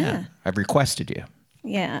 Yeah. I've requested you.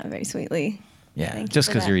 Yeah, very sweetly. Yeah, Thank you just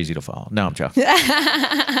for because that. you're easy to follow. No, I'm joking.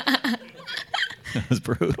 That was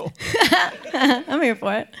brutal. I'm here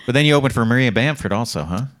for it. But then you opened for Maria Bamford also,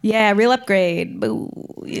 huh? Yeah, real upgrade. Boo.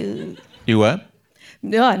 Yeah. You what?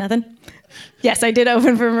 No, nothing. Yes, I did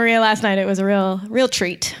open for Maria last night. It was a real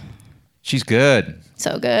treat. She's good.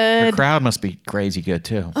 So Her good. crowd must be crazy good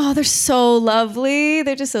too. Oh, they're so lovely.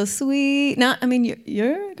 They're just so sweet. Your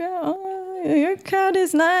crowd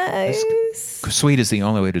is nice. Sweet is the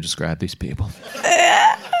only way to describe these people.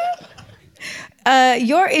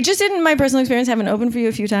 It just in my personal experience, having opened for you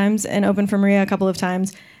a few times and opened for Maria a couple of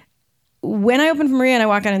times. When I open for Maria and I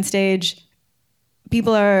walk out on stage,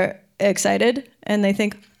 people are excited and they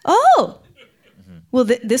think, "Oh, well,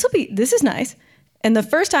 this is nice." And the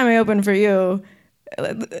first time I opened for you,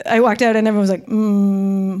 I walked out and everyone was like,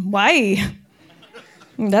 "Why?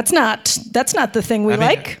 That's not the thing we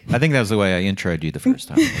like." I think that was the way I introed you the first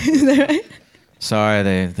time. Sorry,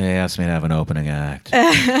 they asked me to have an opening act.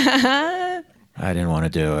 I didn't want to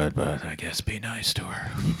do it, but I guess be nice to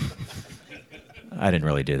her. I didn't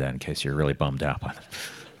really do that in case you're really bummed out by it.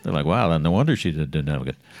 They're like, wow, no wonder she didn't have a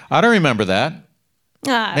good. I don't remember that.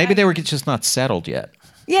 Maybe they were just not settled yet.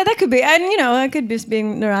 Yeah, that could be. And, I could be just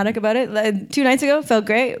being neurotic about it. 2 nights ago, felt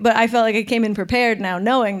great, but I felt like I came in prepared now,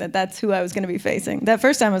 knowing that that's who I was going to be facing. That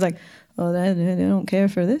first time I was like, oh, they don't care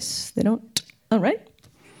for this. They don't. All right.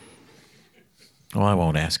 Well, I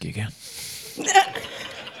won't ask you again.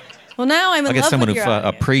 Well, now I'm in I guess love someone with who your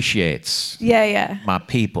audience. appreciates Yeah. my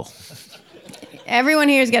people. Everyone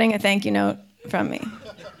here is getting a thank you note from me.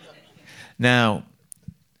 Now,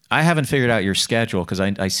 I haven't figured out your schedule because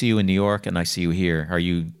I see you in New York and I see you here. Are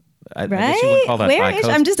you? I guess you would call that bi-coast.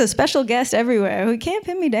 I'm just a special guest everywhere. We can't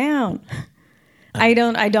pin me down. I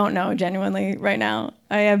don't know genuinely right now.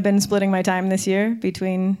 I have been splitting my time this year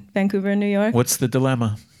between Vancouver and New York. What's the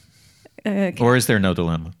dilemma? Or is there no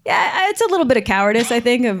dilemma? Yeah, it's a little bit of cowardice, I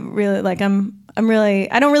think, of really like I'm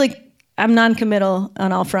non-committal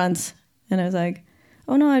on all fronts. And I was like,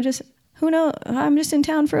 oh no, who knows? I'm just in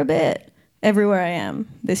town for a bit everywhere I am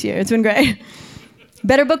this year. It's been great.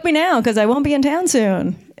 Better book me now because I won't be in town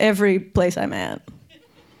soon. Every place I'm at.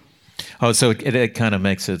 Oh, so it kind of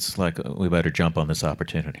makes it like we better jump on this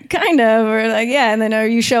opportunity. Kind of, or like, yeah, and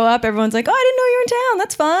then you show up, everyone's like, oh, I didn't know you were in town.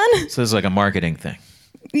 That's fun. So it's like a marketing thing.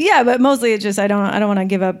 Yeah, but mostly it's just I don't want to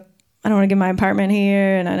give up. I don't want to give my apartment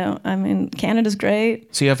here, and Canada's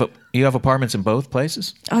great. So you have apartments in both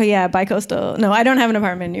places? Oh yeah, bi-coastal. No, I don't have an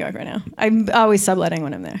apartment in New York right now. I'm always subletting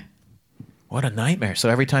when I'm there. What a nightmare. So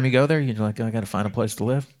every time you go there, you're like, I got to find a place to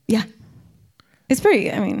live? Yeah, it's pretty.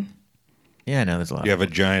 Yeah, I know there's a lot. You have a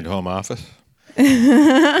giant home office?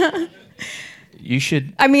 You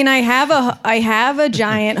should. I have a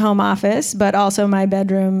giant home office, but also my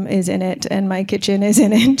bedroom is in it and my kitchen is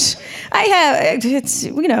in it.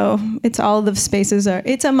 It's all the spaces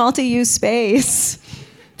it's a multi-use space.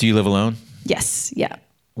 Do you live alone? Yes, yeah.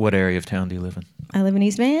 What area of town do you live in? I live in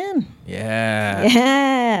East Van. Yeah.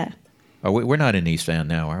 Yeah. We're not in East Van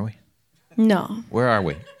now, are we? No. Where are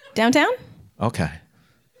we? Downtown? Okay.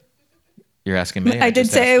 You're asking me? I did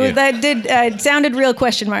just say asked you. it sounded real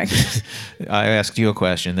question mark. I asked you a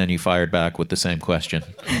question, then you fired back with the same question,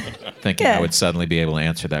 thinking Yeah. I would suddenly be able to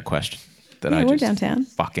answer that question that Yeah, I we're just downtown.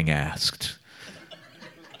 fucking asked.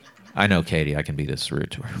 I know Katie. I can be this rude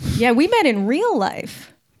to her. Yeah, we met in real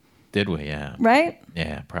life, Did we? Yeah. right?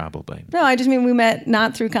 Yeah, probably. No, I just mean we met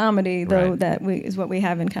not through comedy, though. Right. That is what we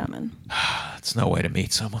have in common. That's no way to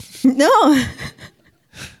meet someone. No,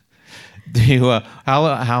 Do you?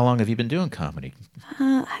 How long have you been doing comedy?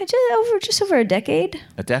 just over a decade.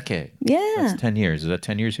 A decade. Yeah. That's 10 years. Is that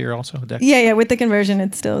 10 years here also? A decade? Yeah. With the conversion,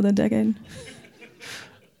 it's still the decade.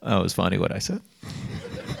 Oh, it was funny what I said.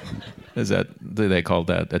 They called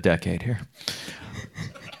that a decade here?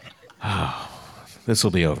 Oh, this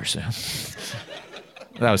will be over soon.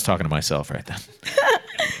 I was talking to myself right then.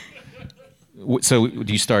 So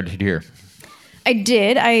you started here? I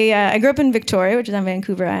did. I grew up in Victoria, which is on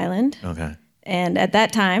Vancouver Island. Okay. And at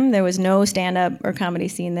that time, there was no stand-up or comedy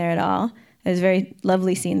scene there at all. There's a very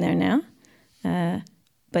lovely scene there now.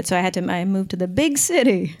 But so I moved to the big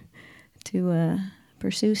city to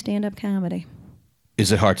pursue stand-up comedy.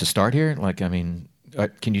 Is it hard to start here?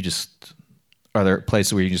 Are there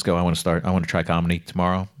places where you just go, I want to try comedy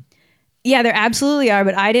tomorrow? Yeah, there absolutely are,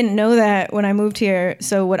 but I didn't know that when I moved here.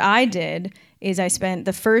 So what I did is I spent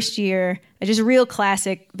the first year, just a real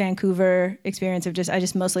classic Vancouver experience of I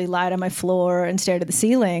just mostly lied on my floor and stared at the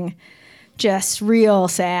ceiling, just real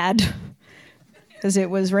sad. Because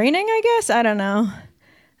it was raining, I guess? I don't know.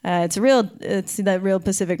 It's that real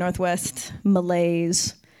Pacific Northwest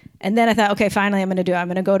malaise. And then I thought, okay, finally I'm going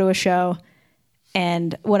to go to a show.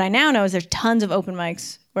 And what I now know is there's tons of open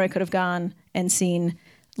mics where I could have gone and seen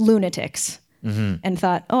lunatics and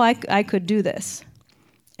thought, oh, I could do this.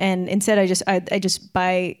 And instead, I just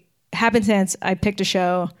by happenstance, I picked a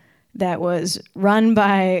show that was run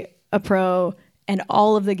by a pro, and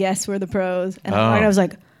all of the guests were the pros. And I was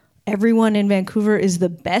like, everyone in Vancouver is the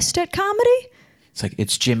best at comedy? It's like,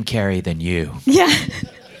 it's Jim Carrey than you. Yeah.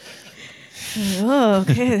 Oh,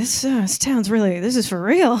 okay, this town's this is for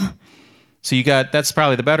real. So that's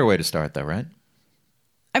probably the better way to start, though, right?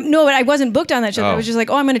 No, but I wasn't booked on that show. I was just like,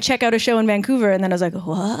 I'm going to check out a show in Vancouver. And then I was like,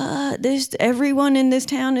 what? Everyone in this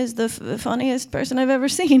town is the funniest person I've ever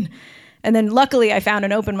seen. And then luckily I found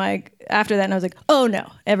an open mic after that, and I was like, oh no,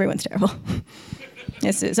 everyone's terrible.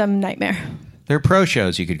 It's some nightmare. There are pro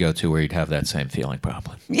shows you could go to where you'd have that same feeling,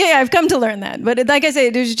 probably. Yeah, I've come to learn that. But like I say,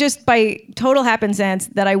 it was just by total happenstance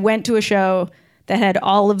that I went to a show that had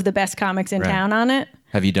all of the best comics in town on it.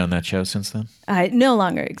 Have you done that show since then? It no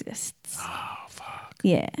longer exists. Oh, fuck.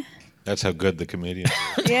 Yeah. That's how good the comedian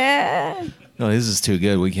is. Yeah. No, this is too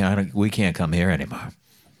good. We can't come here anymore.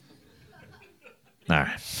 All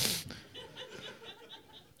right.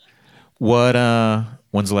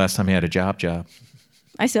 When's the last time you had a job?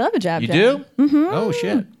 I still have a job. You do? Mm-hmm. Oh,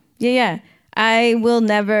 shit. Yeah. I will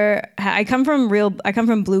never. I come from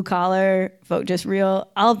blue collar, just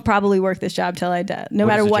real. I'll probably work this job till I die, no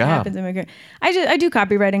matter what happens in my career. I do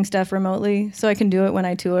copywriting stuff remotely, so I can do it when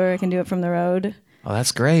I tour. I can do it from the road. Oh,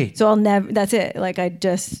 that's great. So I'll never. That's it. Like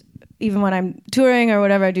even when I'm touring or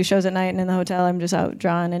whatever, I do shows at night and in the hotel, I'm just out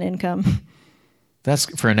drawing an income. That's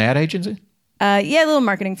for an ad agency? Yeah, a little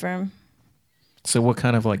marketing firm. So what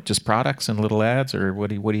kind of just products and little ads, or what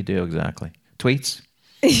do you do exactly? Tweets?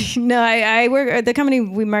 No, I work at the company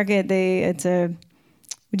we market. We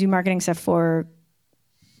do marketing stuff for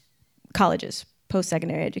colleges,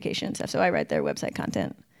 post-secondary education and stuff. So I write their website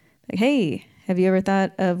content. Like, hey, have you ever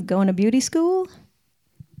thought of going to beauty school?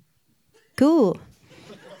 Cool.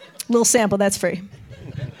 Little sample, that's free.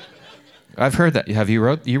 I've heard that. Have you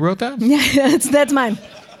wrote that? Yeah, that's mine.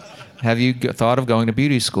 Have you thought of going to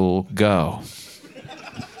beauty school? Go.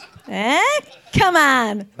 Come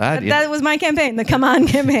on. That was my campaign, the Come On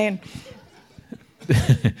campaign.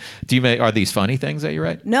 Are these funny things that you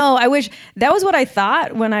write? No, I wish. That was what I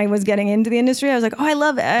thought when I was getting into the industry. I was like, oh, I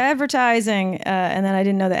love advertising. And then I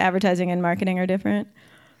didn't know that advertising and marketing are different.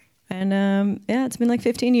 And it's been like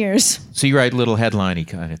 15 years. So you write little headline-y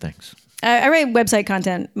kind of things? I write website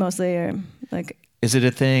content mostly. Is it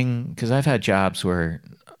a thing? Because I've had jobs where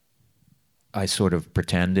I sort of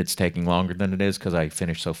pretend it's taking longer than it is because I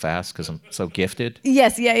finish so fast because I'm so gifted.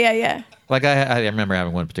 Yes, yeah. Like I remember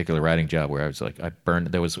having one particular writing job where I was like,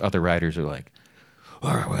 there was other writers who were like,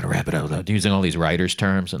 all right, we're going to wrap it up. Using all these writers'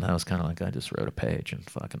 terms, and I was kind of like, I just wrote a page in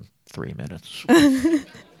fucking 3 minutes.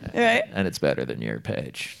 Right. And it's better than your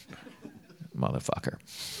page, motherfucker.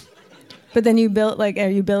 But then you are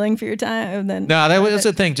you billing for your time? No, that was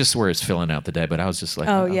a thing just where it's filling out the day, but I was just like,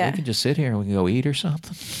 yeah. We can just sit here and we can go eat or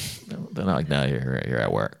something. Then I'm like, no, you're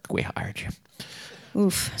at work. We hired you.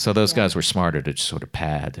 Oof. So those guys were smarter to just sort of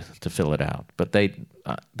pad to fill it out, but they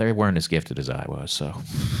weren't as gifted as I was. So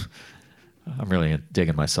I'm really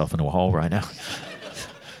digging myself into a hole right now.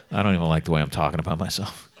 I don't even like the way I'm talking about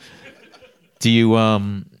myself. Do you?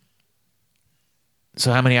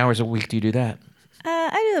 So how many hours a week do you do that?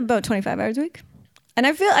 I do about 25 hours a week. And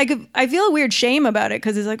I feel a weird shame about it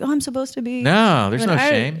because it's like, oh, I'm supposed to be. No, there's no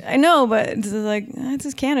shame. I know, but it's like, it's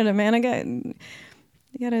just Canada, man.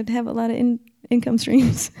 You got to have a lot of income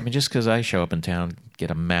streams. I mean, just because I show up in town, get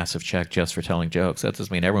a massive check just for telling jokes, that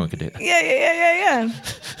doesn't mean everyone can do that. Yeah.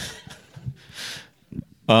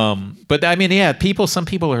 But I mean, yeah, some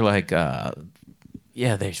people are like, they're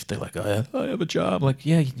like, I have a job. Like,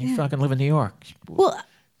 you fucking live in New York. Well,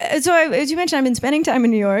 so as you mentioned, I've been spending time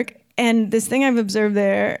in New York. And this thing I've observed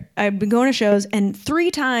there, I've been going to shows, and 3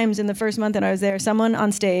 times in the first month that I was there, someone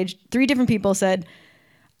on stage, 3 different people said,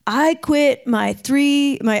 I quit my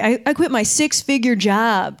 6-figure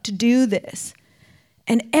job to do this.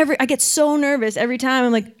 And I get so nervous every time.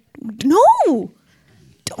 I'm like, no,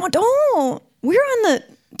 don't.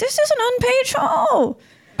 This is an unpaid show.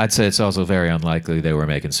 I'd say it's also very unlikely they were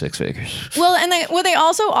making 6 figures. Well, and they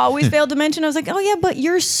also always failed to mention, I was like, oh yeah, but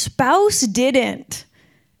your spouse didn't.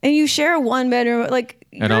 And you share a 1-bedroom,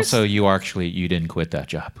 and also you didn't quit that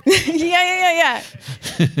job. Yeah.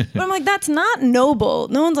 But I'm like, that's not noble.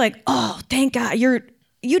 No one's like, oh, thank God you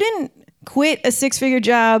didn't quit a 6-figure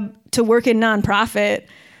job to work in nonprofit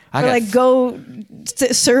or go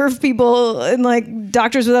serve people in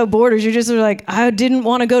Doctors Without Borders. You just were like, I didn't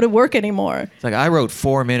want to go to work anymore. It's like, I wrote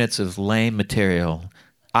 4 minutes of lame material.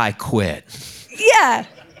 I quit. Yeah.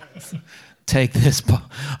 Take this.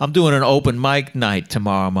 I'm doing an open mic night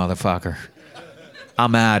tomorrow, motherfucker.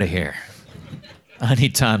 I'm out of here. I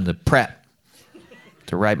need time to prep,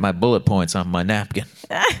 to write my bullet points on my napkin.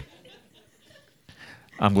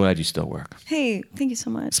 I'm glad you still work. Hey, thank you so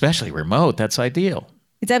much. Especially remote. That's ideal.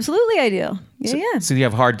 It's absolutely ideal. Yeah, yeah. So you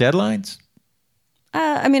have hard deadlines?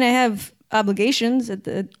 I mean, I have obligations at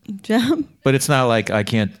the job. But it's not like I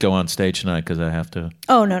can't go on stage tonight because I have to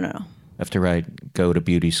Oh, no. write go to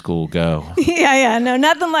beauty school, go. Yeah, no,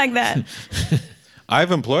 nothing like that.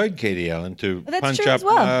 I've employed Katie Ellen to That's punch true up as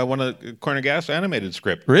well. one of the Corner Gas animated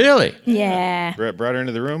script. Really? Yeah. Brought her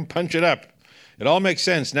into the room, punch it up. It all makes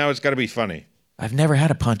sense. Now it's got to be funny. I've never had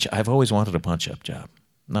a punch. I've always wanted a punch-up job.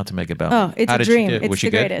 Not to make it about Oh, me. it's How a did she dream. do? It's Was she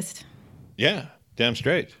the good? greatest. Yeah, damn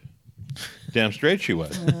straight. Damn straight she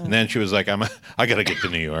was. And then she was like, I got to get to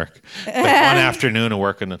New York. Like one afternoon of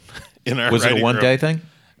working in our Was it a writing one-day room. thing?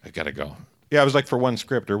 I got to go. Yeah, it was like for one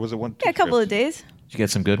script, or was it one? Yeah, a couple of days. Did you get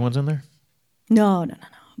some good ones in there? No.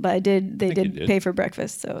 But I did. They think you did did. pay for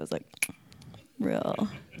breakfast, so it was like real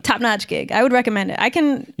top-notch gig. I would recommend it. I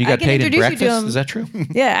can. You got I can paid in introduce you to breakfast? him. Is that true?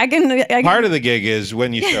 Yeah, I can. Part of the gig is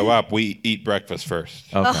when you show up, we eat breakfast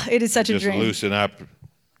first. Okay. Oh, it is such a Just dream. loosen up,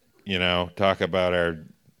 talk about our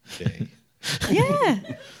day. Yeah.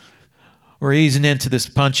 We're easing into this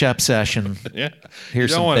punch-up session. Yeah. Here's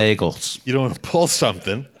You some don't wanna- bagels. You don't want to pull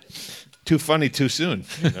something too funny too soon.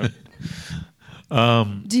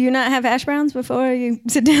 Do you not have hash browns before you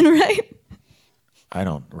sit down to write? I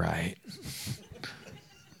don't write.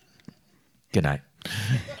 Good night.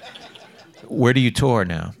 Where do you tour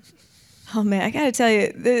now? Oh man, I gotta tell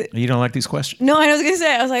you. You don't like these questions? No, I was gonna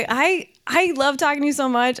say. I was like, I love talking to you so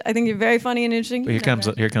much. I think you're very funny and interesting. Here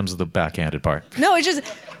comes the backhanded part. No, it's just.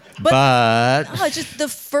 But But it's just the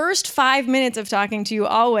first 5 minutes of talking to you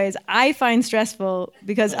always I find stressful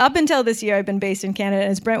because up until this year I've been based in Canada,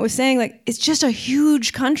 and as Brent was saying, like it's just a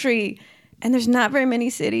huge country and there's not very many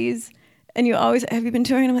cities, and you always have you been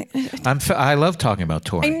touring? I'm like, I love talking about I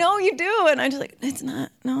touring. know you do, and I'm just like, it's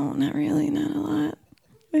not really, not a lot.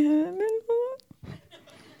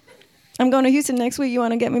 I'm going to Houston next week. You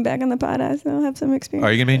want to get me back on the pod? I'll have some experience.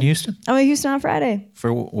 Are you going to be in Houston? I'm in Houston on Friday.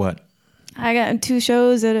 For what? I got 2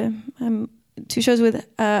 shows with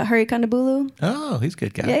Hari Kondabolu. Oh, he's a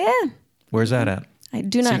good guy. Yeah. Where's that at? I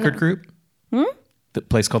do not Secret know. Group? The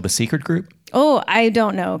place called The Secret Group? Oh, I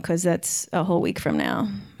don't know because that's a whole week from now.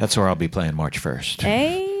 That's where I'll be playing March 1st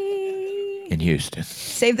Hey, in Houston.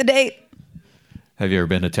 save the date. Have you ever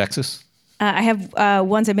been to Texas? I have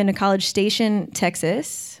once. I've been to College Station,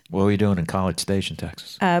 Texas. What were you doing in College Station,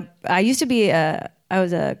 Texas? I used to be I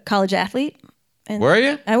was a college athlete. And Were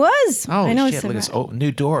you? I was. Oh, I know shit, it's look at this so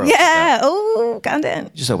new door. yeah. Oh,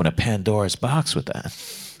 content. Just open a Pandora's box with that.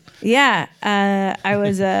 Yeah. I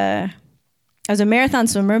was a marathon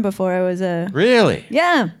swimmer before I was a. Really?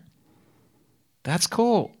 Yeah. That's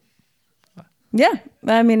cool. Yeah.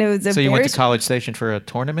 I mean, it was a So you very went to College Station for a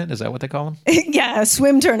tournament? Is that what they call them? yeah, a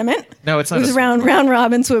swim tournament. No, it's It not. was a a round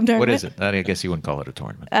robin swim tournament. What is it? I guess you wouldn't call it a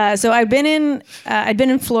tournament. So I'd been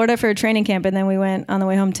in Florida for a training camp, and then we went on the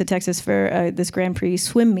way home to Texas for this Grand Prix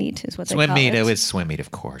swim meet, is what they Swim call meet. it. It was swim meet,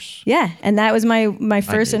 of course. Yeah, and that was my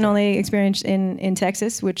first knew and that. only experience in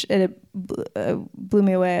Texas, which it blew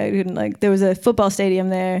me away. I didn't like. There was a football stadium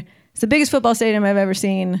there. It's the biggest football stadium I've ever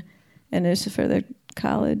seen, and it's for the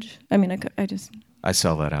college. I mean, I just. I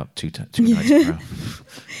sell that out two nights in a row.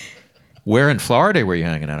 Where in Florida were you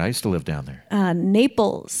hanging out? I used to live down there.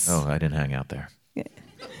 Naples. Oh, I didn't hang out there.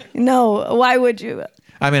 No, why would you?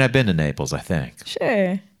 I mean, I've been to Naples, I think.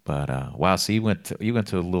 Sure. But wow, so you went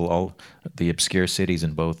to the obscure cities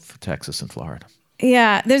in both Texas and Florida.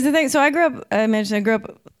 Yeah, there's the thing. So I grew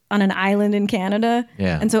up on an island in Canada.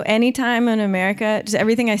 Yeah. And so anytime in America, just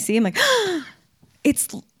everything I see, I'm like, it's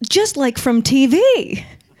just like from TV.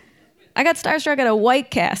 I got starstruck at a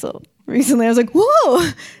White Castle recently. I was like, whoa!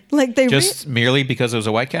 Like they Just merely because it was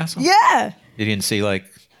a White Castle? yeah. You didn't see like,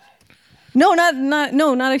 No, not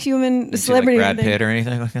a human see, like celebrity. Brad or anything. Pitt or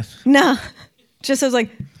anything like that? No, just I was like,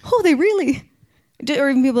 oh, they really. Or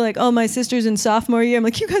even people like, oh, my sister's in sophomore year. I'm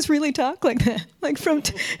like, you guys really talk like that? Like from.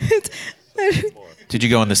 Did you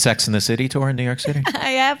go on the Sex and the City tour in New York City?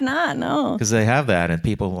 I have not. No. Because they have that, and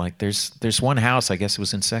people like there's one house, I guess it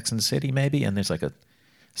was in Sex and the City maybe, and there's like a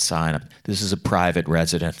sign up. This is a private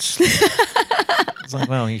residence. It's like,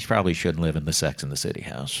 well, you probably shouldn't live in the Sex and the City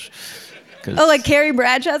house. 'Cause Oh, like Carrie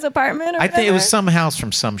Bradshaw's apartment? Or I think it was whatever? some house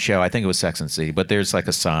from some show. I think it was Sex and the City, but there's like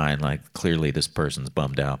a sign, like clearly this person's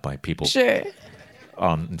bummed out by people Sure.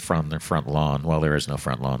 from their front lawn. Well, there is no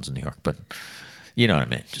front lawns in New York, but you know what I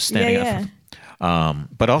mean. Just standing Yeah, out. yeah. Front.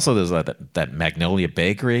 But also there's that Magnolia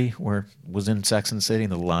Bakery where was in Sex and the City,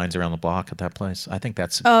 and the lines around the block at that place. I think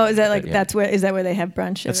that's. Oh, is that like yeah. that's where is that where they have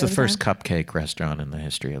brunch? That's the every first time? cupcake restaurant in the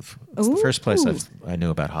history of. It's the first place Ooh. I knew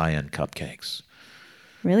about high-end cupcakes.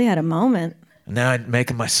 Really had a moment. And now I'd make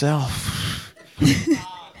them myself.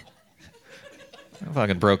 I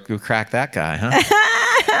fucking cracked that guy, huh?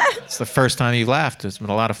 It's the first time you laughed. There's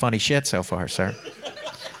been a lot of funny shit so far, sir.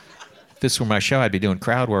 If this were my show, I'd be doing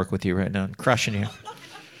crowd work with you right now and crushing you.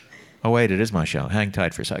 Oh, wait, it is my show. Hang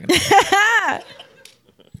tight for a second.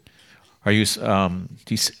 Are you,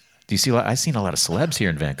 do you see, I've seen a lot of celebs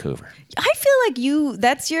here in Vancouver. I feel like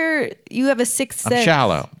you have a sixth sense. I'm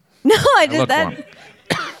shallow. No, I look just for 'em.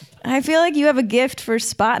 I feel like you have a gift for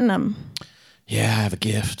spotting them. Yeah, I have a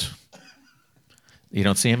gift. You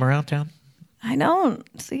don't see him around town? I don't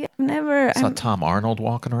see. I've never. I saw Tom Arnold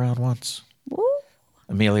walking around once. Woo.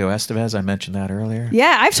 Emilio Estevez, I mentioned that earlier.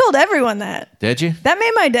 Yeah, I've told everyone that. Did you? That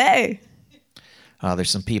made my day.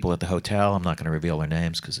 There's some people at the hotel. I'm not going to reveal their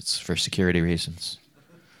names because it's for security reasons.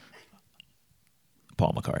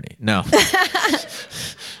 Paul McCartney. No.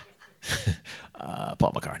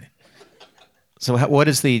 Paul McCartney. So what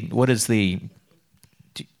is the?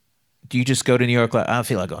 Do you just go to New York? Like, I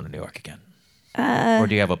feel like going to New York again. Or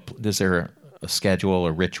do you have is there a schedule,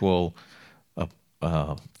 a ritual,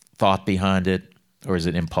 a thought behind it, or is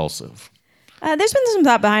it impulsive? There's been some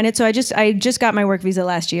thought behind it. So I just got my work visa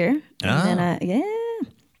last year. And then, and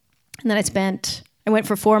then I went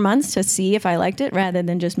for 4 months to see if I liked it rather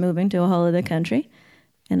than just moving to a whole other country.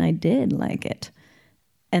 And I did like it.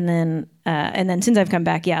 And then since I've come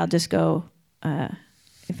back, I'll just go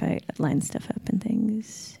if I line stuff up and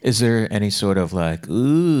things. Is there any sort of like,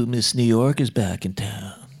 ooh, Miss New York is back in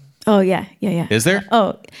town? Oh, yeah. Is there?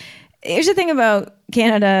 Oh, here's the thing about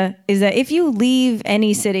Canada is that if you leave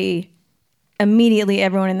any city, immediately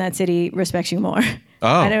everyone in that city respects you more.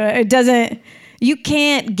 Oh. It doesn't, you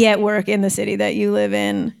can't get work in the city that you live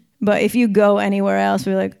in. But if you go anywhere else,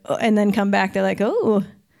 we're like, oh, and then come back, they're like, oh.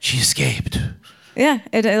 She escaped. Yeah.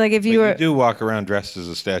 Like if you But were. you do walk around dressed as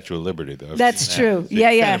a Statue of Liberty, though. That's true. So you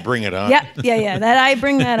Yeah. kinda bring it on. Yeah. That I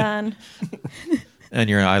bring that on. And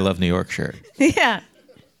your I Love New York shirt. Yeah.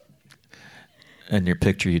 And your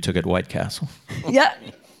picture you took at White Castle. Yeah.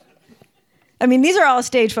 I mean, these are all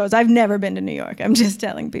stage photos. I've never been to New York. I'm just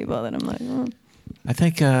telling people that I'm like, oh. I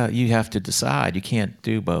think you have to decide. You can't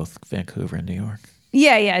do both Vancouver and New York.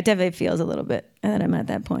 Yeah. It definitely feels a little bit that I'm at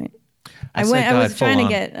that point. I was trying to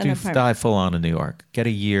get an apartment. Dive full on in New York. Get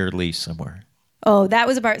a year lease somewhere. Oh, that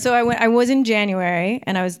was a part. So I was in January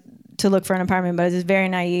and I was to look for an apartment, but I was just very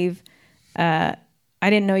naive. I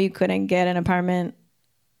didn't know you couldn't get an apartment.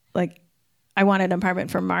 Like, I wanted an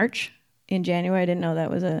apartment for March in January. I didn't know that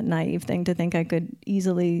was a naive thing to think I could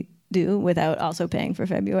easily do without also paying for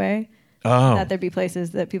February. Oh. That there'd be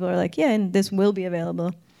places that people are like, yeah, and this will be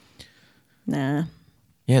available. Nah.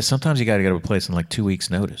 Yeah, sometimes you got to go to a place in like 2 weeks'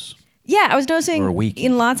 notice. Yeah, I was noticing Or a week.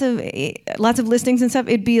 in lots of listings and stuff,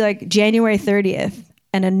 it'd be like January 30th,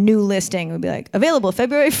 and a new listing would be like available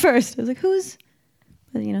February 1st. I was like, who's,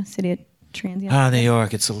 city of transient? New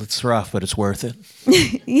York, it's rough, but it's worth it.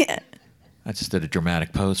 Yeah. I just did a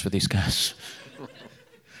dramatic pose for these guys.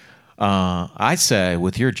 I say,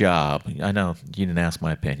 with your job, I know you didn't ask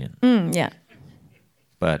my opinion, Yeah.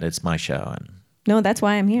 but it's my show, and No, that's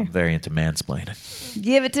why I'm here. I'm very into mansplaining.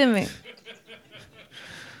 Give it to me.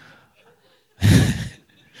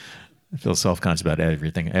 I feel self-conscious about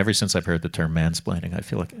everything. Ever since I've heard the term mansplaining, I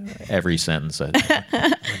feel like every sentence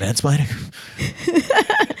mansplaining?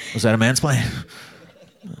 Was that a mansplain?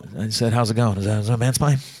 I said, how's it going? Is that a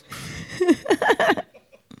mansplain?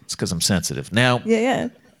 It's because I'm sensitive. Now, Yeah.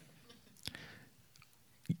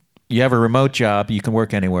 you have a remote job. You can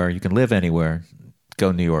work anywhere. You can live anywhere.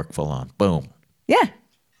 Go New York full on. Boom. Yeah.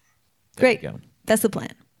 There you Great. go. That's the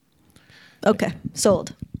plan. Okay.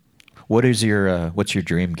 Sold. What's your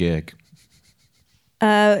dream gig?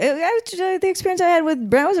 The experience I had with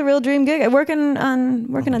Brent was a real dream gig. Working on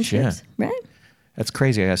shit. scripts, right? That's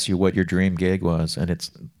crazy. I asked you what your dream gig was, and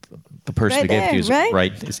it's the person Right who gave it to you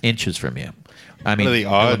there, is inches from you. I mean, What are the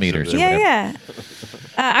odds of millimeters. it? Or Yeah, whatever.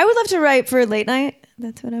 yeah. I would love to write for late night.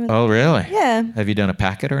 That's what I would. Oh, really? Yeah. Have you done a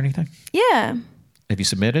packet or anything? Yeah. Have you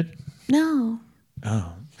submitted? No.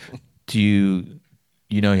 Do you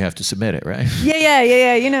know you have to submit it, right?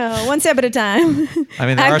 Yeah. One step at a time. I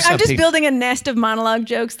mean, there are some I'm just people- building a nest of monologue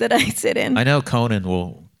jokes that I sit in. I know Conan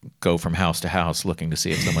will go from house to house looking to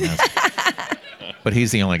see if someone has. But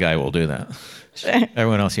he's the only guy who will do that. Sure.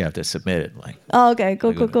 Everyone else, you have to submit it, like Oh, okay.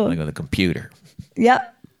 Cool. like on the computer.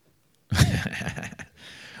 Yep.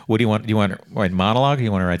 What do you want? Do you want to write monologue or do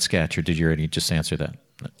you want to write sketch, or did you already just answer that?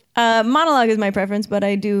 Monologue is my preference, but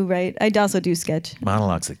I do write. I also do sketch.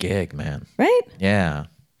 Monologue's a gig, man. Right? Yeah,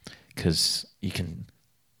 because you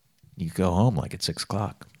go home like at 6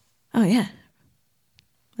 o'clock. Oh yeah.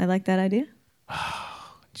 I like that idea. You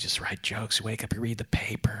just write jokes. You wake up, you read the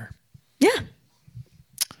paper. Yeah.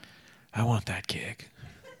 I want that gig.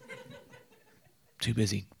 Too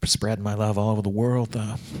busy spreading my love all over the world,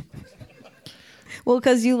 though. Well,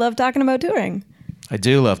 because you love talking about touring. I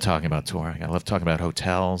do love talking about touring. I love talking about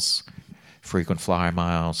hotels, frequent flyer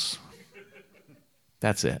miles.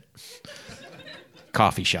 That's it.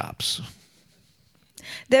 Coffee shops.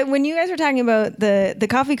 That when you guys were talking about the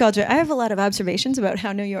coffee culture, I have a lot of observations about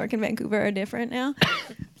how New York and Vancouver are different now.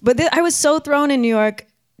 But I was so thrown in New York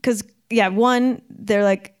because, yeah, one, they're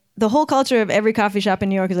like, the whole culture of every coffee shop in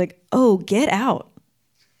New York is like, oh, get out.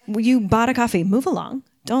 You bought a coffee, move along.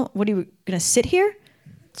 What are you going to sit here?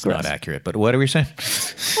 It's not accurate, but what are we saying?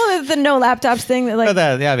 Well, the no laptops thing that like,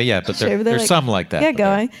 but there's like, some like that. Get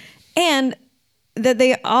going. And that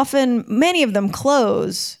they often, many of them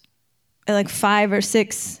close at like 5 or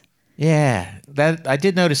 6. Yeah, that I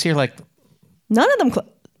did notice here. Like none of them close.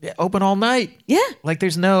 Open all night. Yeah. Like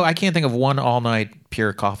I can't think of one all night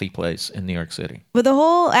pure coffee place in New York City. But the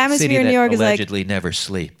whole atmosphere in New York is like allegedly never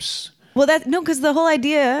sleeps. Well, because the whole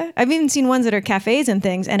idea, I've even seen ones that are cafes and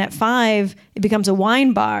things, and at 5, it becomes a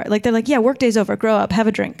wine bar. Like, they're like, yeah, workday's over, grow up, have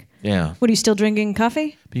a drink. Yeah. What, are you still drinking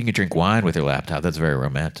coffee? But you can drink wine with your laptop. That's very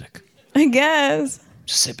romantic. I guess.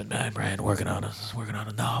 Just sipping man, Brian, working on a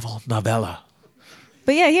novella.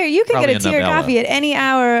 But yeah, here, you can Probably get a tea a or novella. coffee at any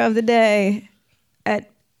hour of the day,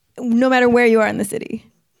 no matter where you are in the city.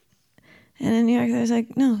 And in New York, there's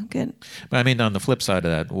like, no, good. But I mean, on the flip side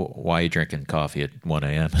of that, why are you drinking coffee at 1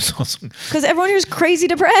 a.m.? is also... Because everyone here is crazy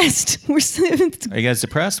depressed. Are you guys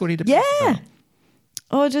depressed? What are you depressed Yeah. about?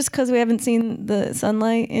 Oh, just because we haven't seen the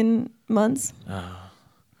sunlight in months.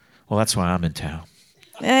 Well, that's why I'm in town.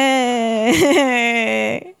 Hey.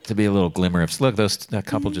 To be a little glimmer of... Look, that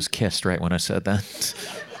couple just kissed right when I said that.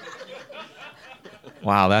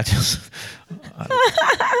 Wow, that just...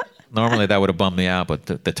 Normally that would have bummed me out, but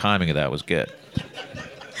the timing of that was good.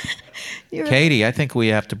 Katie, I think we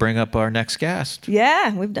have to bring up our next guest.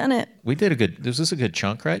 Yeah, we've done it. We did was this a good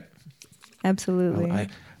chunk, right? Absolutely.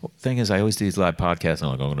 Thing is, I always do these live podcasts, and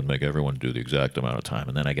I'm like, I'm going to make everyone do the exact amount of time,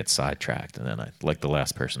 and then I get sidetracked, and then the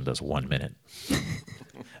last person does 1 minute.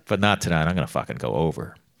 But not tonight. I'm going to fucking go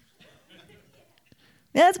over.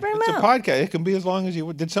 Yeah, let's bring them It's a out. podcast. It can be as long as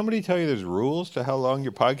you... Did somebody tell you there's rules to how long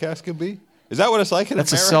your podcast can be? Is that what it's like in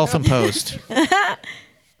That's a America? self-imposed.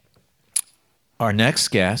 Our next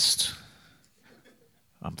guest,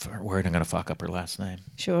 I'm worried I'm going to fuck up her last name.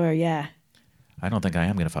 Sure, yeah. I don't think I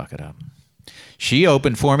am going to fuck it up. She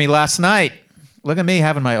opened for me last night. Look at me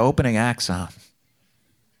having my opening acts on.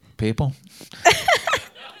 People.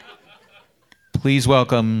 Please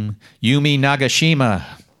welcome Yumi Nagashima.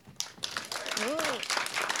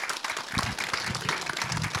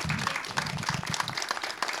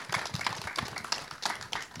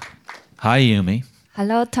 Hi, Yumi.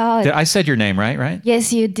 Hello, Todd. I said your name right?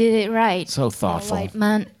 Yes, you did it right. So thoughtful. White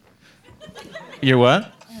man. You're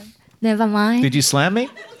what? Never mind. Did you slam me?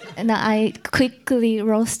 And I quickly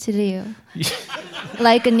roasted you.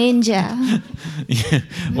 Like a ninja.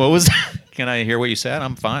 What was that? Can I hear what you said?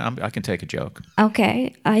 I'm fine. I can take a joke.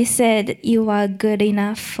 Okay. I said you are good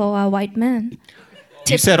enough for a white man.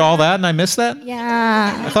 You said all that and I missed that?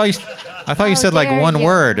 Yeah. I thought you said like dare one you.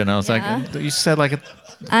 word and I was Yeah. like, you said like a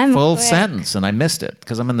I'm full correct. sentence and I missed it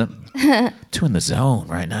because I'm too in the zone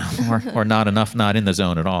right now. Or not in the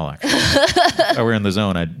zone at all, actually. If I were in the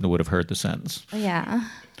zone, I would have heard the sentence. Yeah.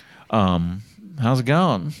 How's it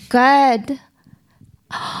going? Good.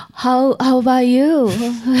 How about you?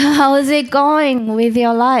 How is it going with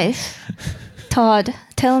your life? Todd,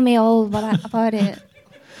 tell me all about it.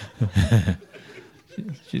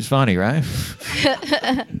 She's funny, right?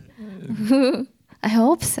 I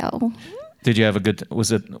hope so. Did you have a good...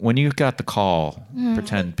 Was it... When you got the call,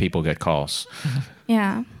 pretend people get calls,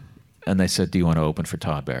 Yeah. and they said, do you want to open for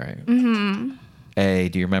Todd Barry? Mm-hmm. A,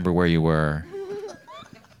 do you remember where you were?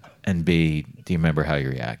 And B, do you remember how you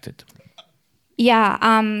reacted? Yeah,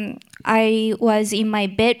 I was in my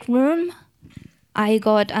bedroom. I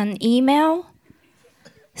got an email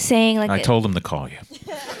saying like, I told them to call you.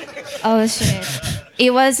 oh shit.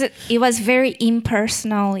 It was very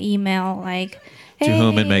impersonal email, like, To hey,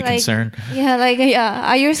 whom it may like, concern. Yeah, like, yeah,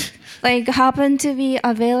 are you like happen to be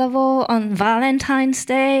available on Valentine's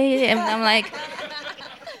Day? And I'm like,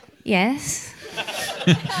 yes.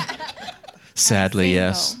 Sadly,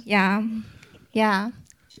 yes. Yeah, yeah.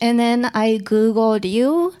 And then I Googled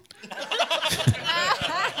you.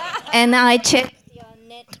 And I checked your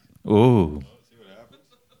Ooh.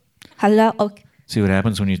 Hello. Okay. See what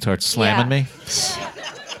happens when you start slamming Yeah. me?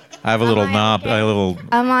 I have a little I knob. okay?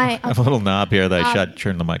 I Am have a little knob here that I should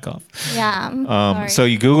turn the mic off. Yeah. Sorry. So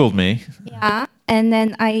you Googled me. Yeah. And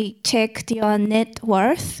then I checked your net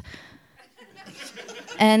worth.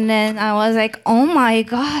 And then I was like, oh my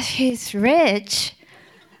gosh, he's rich.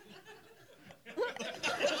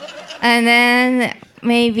 And then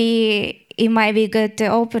maybe it might be good to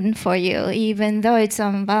open for you, even though it's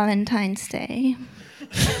on Valentine's Day.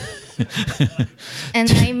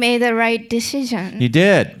 And I made the right decision. You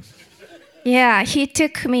did. Yeah, he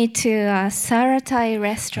took me to a Saratai I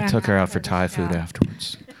restaurant. took her out for after Thai the food show.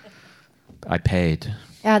 afterwards. I paid.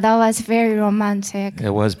 Yeah, that was very romantic. It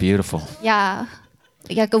was beautiful. Yeah.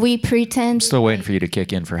 Like we pretend Still waiting for you to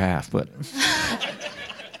kick in for half, but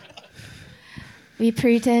we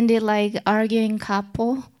pretended like arguing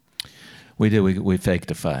couple. we did. We faked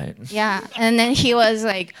a fight. Yeah. And then he was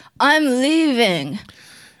like, I'm leaving.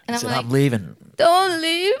 And I I'm said, like, I'm leaving. don't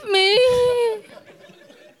leave me.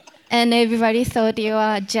 And everybody thought you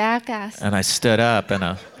were a jackass. And I stood up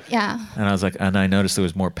and Yeah. I was like, and I noticed there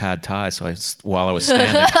was more pad thai. So while I was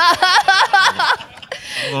standing,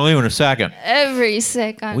 well, wait a second. Every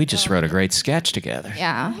second. We just wrote a great sketch together.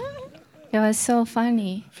 Yeah. It was so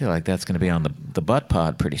funny. I feel like that's going to be on the butt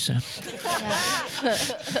pod pretty soon.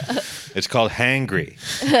 It's called hangry,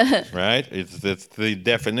 right? It's the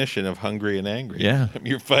definition of hungry and angry. Yeah.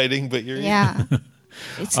 You're fighting, but you're Yeah.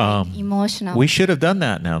 It's like emotional. We should have done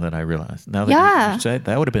that. Now that I realize, now that Yeah. you say it,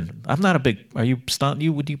 that would have been. I'm not a big. Are you stunt?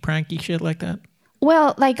 Would you pranky shit like that?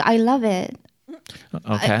 Well, like I love it.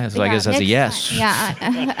 Okay, so I guess that's a next yes. time.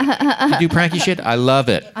 Yeah, You do pranky shit. I love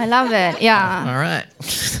it. I love it. Yeah, All right,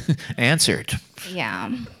 answered. yeah.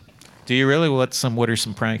 Do you really? What are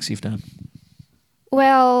some pranks you've done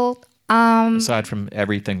Well, aside from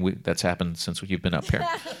everything that's happened since you've been up here?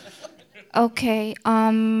 okay.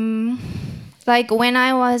 Like when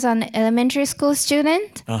I was an elementary school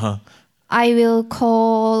student, I will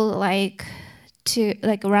call to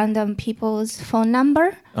random people's phone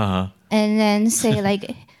number, and then say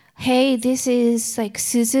like, "Hey, this is like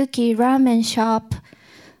Suzuki Ramen Shop.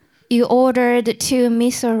 You ordered 2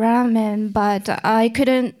 miso ramen, but I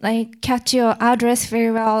couldn't catch your address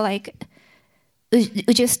very well. Like,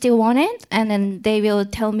 would you still want it?" And then they will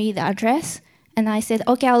tell me the address, and I said,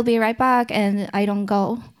 "Okay, I'll be right back," and I don't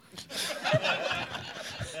go.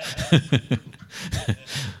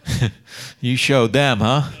 You showed them,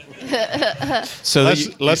 huh? So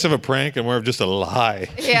less of a prank and more of just a lie.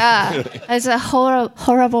 Yeah, it's a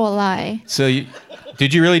horrible lie. So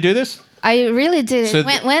did you really do this I really did. So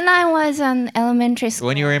when I was in elementary school,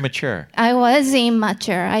 when you were immature? I was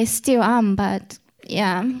immature. I still am, but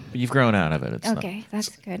yeah. You've grown out of it. It's Okay, that's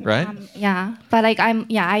good. Right? Yeah, but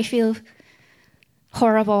I feel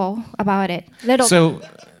horrible about it. Little So,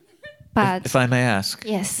 bad. if I may ask,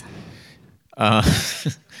 Yes.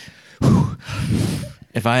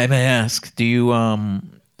 if I may ask, do you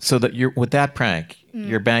so that you're with that prank,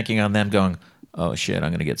 you're banking on them going, "Oh shit,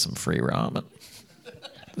 I'm gonna get some free ramen.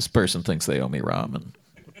 This person thinks they owe me ramen."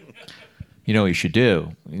 You know what you should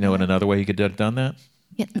do? You know what another way you could have done that?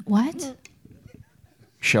 Yeah, what?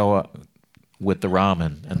 Show up with the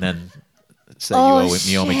ramen and then say Oh,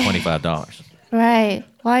 you owe me shit. $25. Right.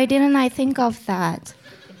 Why didn't I think of that?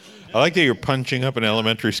 I like that you're punching up an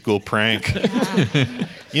elementary school prank.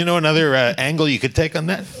 You know another angle you could take on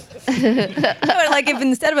that? Or like if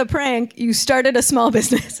instead of a prank, you started a small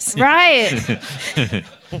business. Right.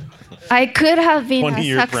 I could have been a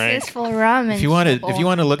 20-year prank. successful ramen. If you want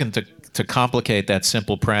shop. to look to complicate that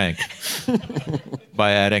simple prank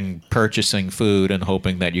by adding purchasing food and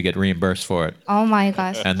hoping that you get reimbursed for it, Oh my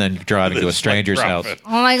gosh. and then driving to a stranger's house. profit.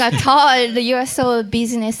 Oh my God, Todd, you are so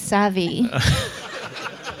business savvy.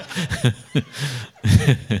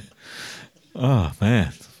 Oh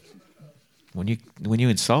man, when you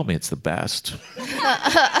insult me, it's the best.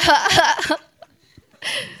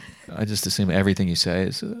 I just assume everything you say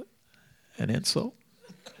is an insult.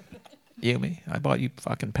 Yumi, I bought you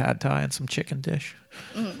fucking pad thai and some chicken dish.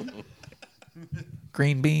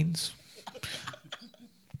 Green beans.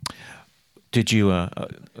 Did you?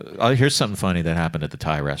 Here's something funny that happened at the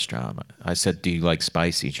Thai restaurant. I said, "Do you like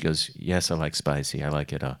spicy?" She goes, "Yes, I like spicy. I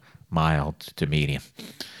like it mild to medium."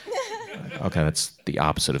 Okay, that's the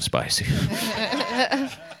opposite of spicy.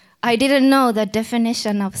 I didn't know the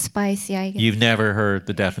definition of spicy. I guess. You've never heard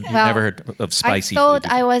the definition. Well, You've never heard of spicy I thought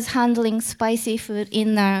food. I was handling spicy food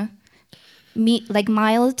in the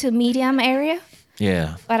mild to medium area,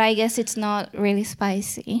 Yeah. but I guess it's not really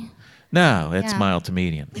spicy. No, it's Yeah. mild to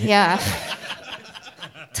medium. Yeah.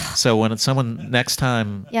 So when someone next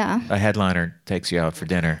time Yeah. a headliner takes you out for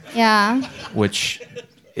dinner, Yeah. which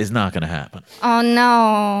is not going to happen Oh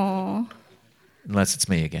no. unless it's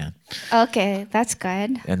me again, Okay, that's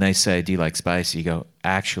good. and they say, "Do you like spicy?" You go,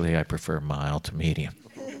 "Actually, I prefer mild to medium."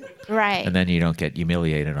 Right. And then you don't get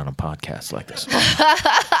humiliated on a podcast like this.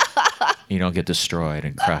 You don't get destroyed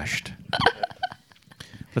and crushed.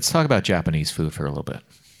 Let's talk about Japanese food for a little bit.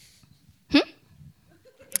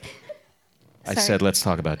 I Sorry. said, let's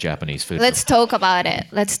talk about Japanese food. Let's talk about it.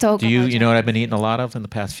 Let's talk. Do you about you know what I've been eating a lot of in the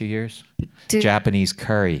past few years? Do- Japanese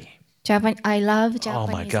curry. Japan. I love Japanese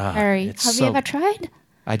Oh my God, curry. it's Have so- you ever tried?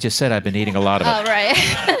 I just said I've been eating a lot of Oh it.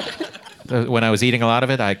 right. When I was eating a lot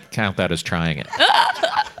of it, I count that as trying it.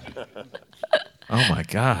 Oh my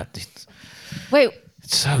God, it's Wait.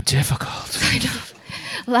 so difficult.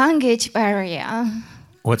 Language barrier.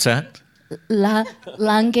 What's that?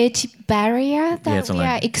 Language barrier that it's a we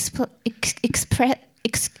are language. express.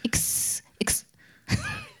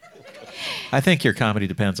 I think your comedy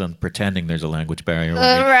depends on pretending there's a language barrier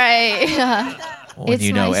Right. when it's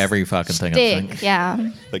you know my every fucking thing I'm saying. Stick.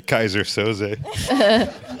 Yeah. Like Kaiser Soze.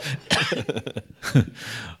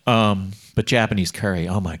 But Japanese curry,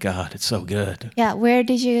 oh my God, it's so good. Yeah. Where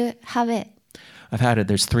did you have it? I've had it.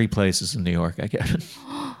 There's 3 places in New York I get it.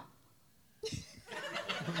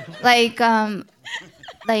 Like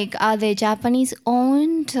are they Japanese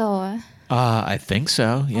owned or? I think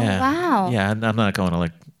so. Yeah. wow. Yeah, I'm not going to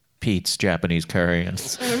like Pete's Japanese curry and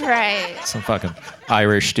Right. some fucking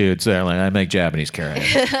Irish dudes there like I make Japanese curry.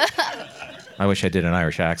 I wish I did an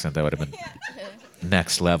Irish accent. That would have been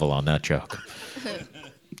next level on that joke.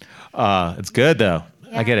 It's good though.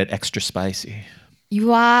 I get it extra spicy.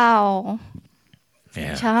 Wow.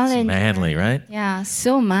 Yeah. It's Challenge. manly, right? Yeah.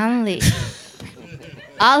 So manly.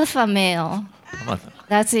 Alpha male.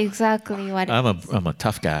 That's exactly what I'm a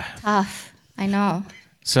tough guy. tough. I know.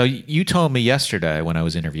 So you told me yesterday when I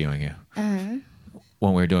was interviewing you,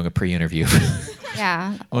 when we were doing a pre-interview,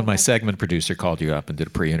 Yeah. when my segment producer called you up and did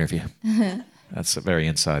a pre-interview. That's a very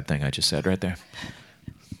inside thing I just said right there.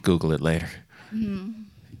 Google it later.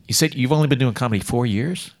 You said you've only been doing comedy 4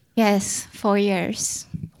 years? Yes, 4 years.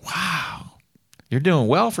 Wow. You're doing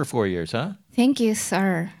well for 4 years, huh? Thank you,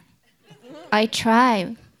 sir. I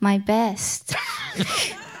try my best.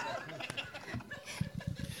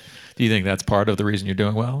 Do you think that's part of the reason you're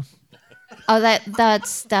doing well? Oh,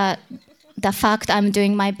 that's the fact I'm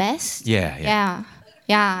doing my best. Yeah.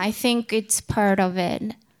 Yeah. I think it's part of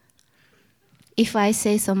it. If I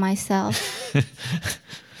say so myself.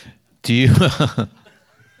 Do you...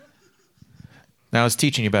 Now, I was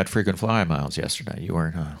teaching you about frequent flyer miles yesterday. You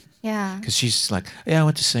weren't, huh? Yeah. Because she's like, yeah, I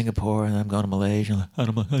went to Singapore and I'm going to Malaysia.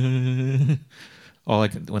 I'm like, I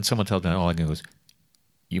don't know. When someone tells me that, all I can go is,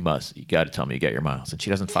 you got to tell me you get your miles. And she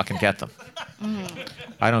doesn't fucking get them.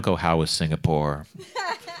 I don't go, how was Singapore?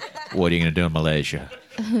 What are you going to do in Malaysia?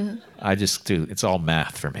 I just do, it's all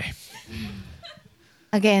math for me.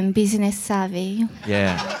 Again, business savvy.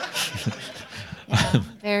 Yeah.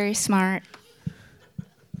 Very smart.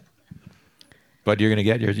 But you're going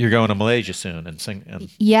to you're going to Malaysia soon and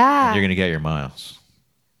Yeah. you're going to get your miles.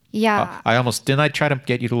 Yeah. Didn't I try to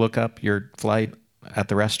get you to look up your flight at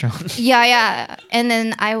the restaurant? Yeah. And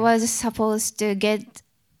then I was supposed to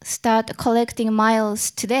start collecting miles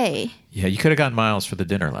today. Yeah, you could have gotten miles for the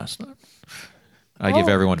dinner last night. I give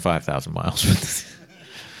everyone 5,000 miles.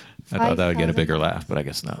 I thought that would get a 5,000 bigger laugh, but I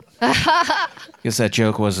guess not. I guess that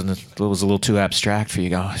joke was a little too abstract for you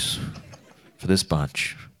guys, for this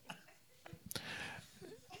bunch.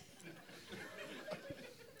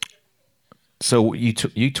 So you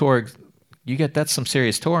toured, that's some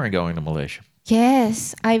serious touring going to Malaysia.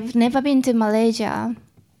 Yes, I've never been to Malaysia.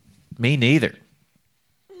 Me neither.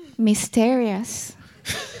 Mysterious.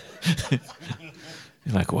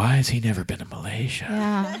 You're like, why has he never been to Malaysia?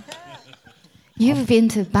 Yeah. You've been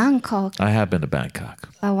to Bangkok, I have been to Bangkok.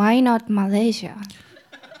 but why not Malaysia?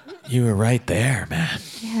 You were right there, man.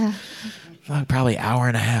 Yeah, Fuck, probably hour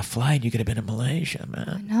and a half flight. You could have been in Malaysia,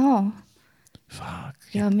 man. no, Fuck.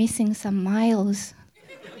 you're missing some miles.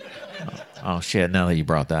 Oh shit! Now that you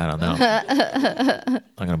brought that, I know.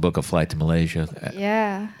 I'm gonna book a flight to Malaysia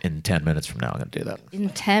Yeah, in 10 minutes from now. I'm gonna do that. in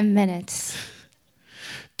 10 minutes.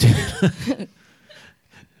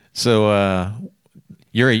 So I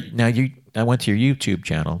went to your YouTube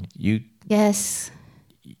channel. Yes,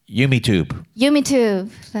 YumiTube. YumiTube.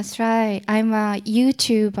 That's right. I'm a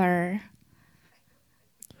YouTuber.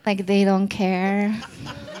 Like they don't care.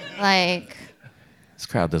 Like This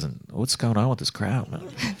crowd doesn't. What's going on with this crowd, man?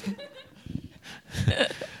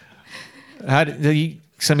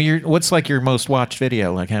 What's like your most watched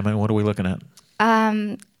video? Like how many? What are we looking at?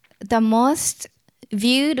 the most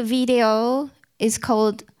viewed video is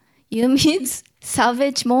called Yumi's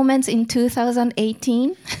Savage Moments in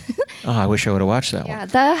 2018. Oh, I wish I would have watched that Yeah, one.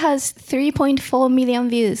 that has 3.4 million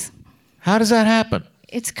views. How does that happen?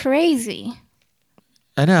 It's crazy.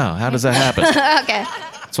 I know. How does that happen? Okay,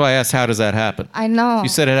 That's why I asked, how does that happen? I know. You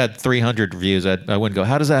said it had 300 views. I wouldn't go,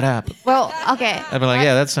 how does that happen? Well, okay. I'd be like,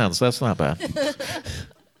 yeah, that's not bad.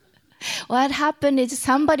 What happened is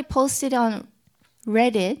somebody posted on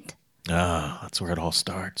Reddit. Oh, that's where it all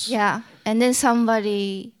starts. Yeah, and then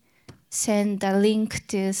somebody sent a link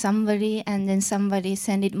to somebody, and then somebody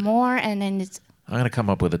sent it more, and then it's I'm going to come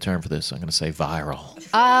up with a term for this. I'm going to say viral.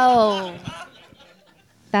 oh,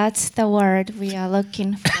 that's the word we are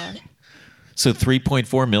looking for. So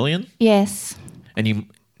 3.4 million? Yes. And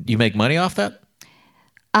you make money off that?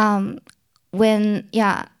 When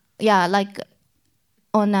like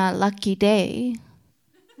on a lucky day,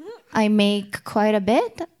 I make quite a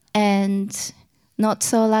bit, and not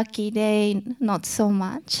so lucky day, not so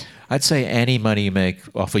much. I'd say any money you make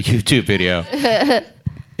off a YouTube video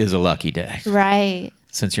is a lucky day, Right.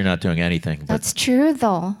 since you're not doing anything. But That's true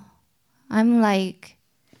though. I'm like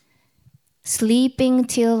sleeping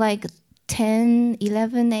till like 10,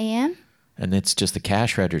 11 a.m. and it's just the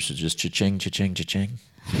cash register, just cha-ching, cha-ching, cha-ching.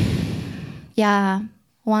 Yeah,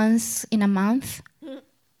 once in a month.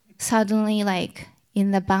 Suddenly, like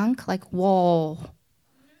in the bank, like, whoa,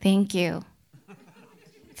 thank you.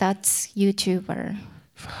 That's YouTuber.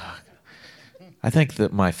 I think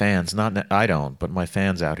that my fans, I don't, but my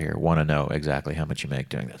fans out here want to know exactly how much you make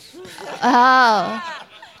doing this. Oh,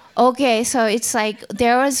 okay. So it's like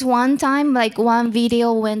there was one time, like one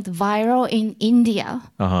video went viral in India,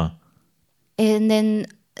 Uh-huh. and then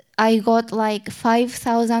I got like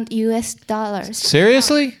 5,000 US dollars.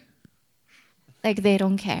 Seriously? Like they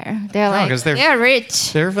don't care. They're No, like 'cause they're- they're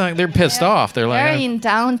rich. They're pissed off. They're They're like, in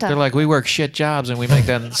downtown. they're like, we work shit jobs and we make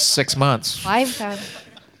that in 6 months. 5,000.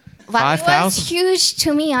 But it 5,000? was huge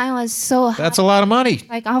to me. I was so happy. That's a lot of money.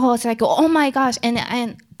 Like I was like, oh my gosh, and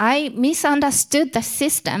I misunderstood the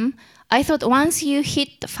system. I thought once you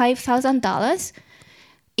hit $5,000,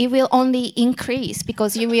 it will only increase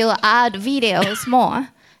because you will add videos more.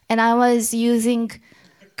 And I was using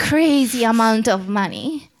crazy amount of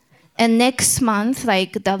money. And next month,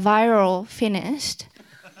 like the viral finished,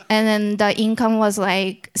 and then the income was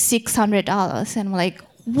like $600, and I'm like,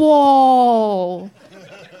 whoa!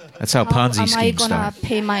 That's how Ponzi Am I schemes gonna start.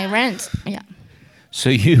 pay my rent? Yeah. So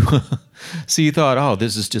you thought, oh,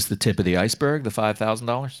 this is just the tip of the iceberg, the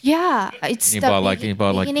 $5,000? Yeah, it's You the bought like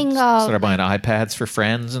beginning of started buying iPads for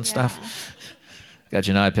friends and stuff. Got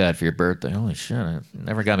you an iPad for your birthday. Holy shit! It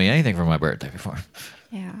never got me anything for my birthday before.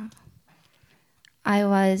 yeah. I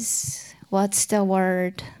was what's the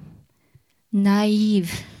word?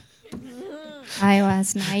 Naive. I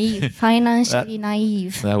was naive, financially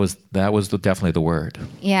naive. That was definitely the word.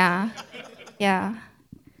 Yeah, yeah.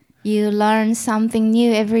 You learn something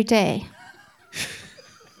new every day.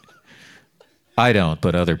 I don't,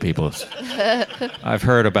 but other people. I've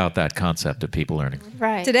heard about that concept of people learning.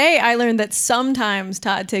 Right. Today, I learned that sometimes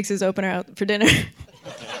Todd takes his opener out for dinner.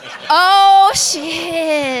 Oh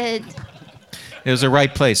shit! It was a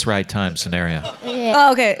right place, right time scenario.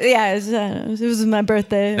 Oh, okay. Yeah, it was my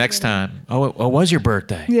birthday. Next time. Oh, it was your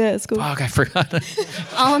birthday. Yeah, it's cool. Fuck, I forgot.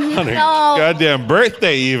 Oh no! Goddamn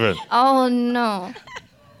birthday, even. Oh no!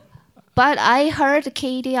 But I heard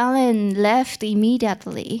Katie Allen left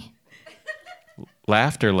immediately.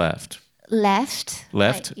 Laughed or left? Left.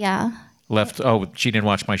 Left? Like, yeah. Left. Oh, she didn't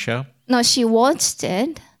watch my show? No, she watched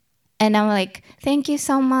it, and I'm like, "Thank you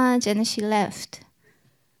so much," and she left.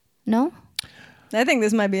 No. I think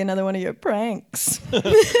this might be another one of your pranks.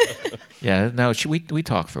 Yeah, no, we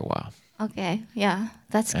talked for a while. Okay. Yeah,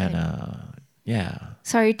 that's And, good. yeah.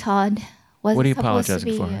 Sorry, Todd. Was What are you supposed to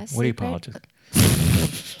apologizing be for? a What are you secret? apologizing?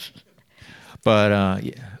 But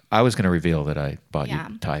yeah, I was going to reveal that I bought Yeah.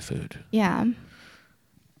 you Thai food. Yeah.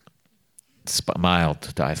 Mild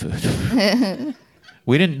Thai food.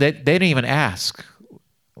 We didn't. They didn't even ask.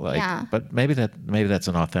 Like, Yeah. but maybe that's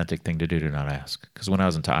an authentic thing to do, to not ask. Because when I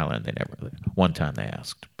was in Thailand, they never. One time they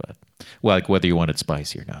asked, but well, like whether you wanted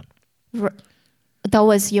spicy or not. That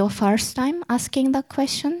was your first time asking that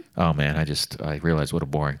question? Oh man, I realized what a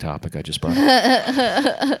boring topic I just brought.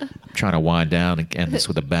 I'm trying to wind down and end this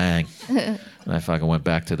with a bang, and I fucking went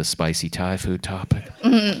back to the spicy Thai food topic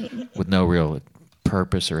with no real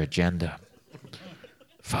purpose or agenda.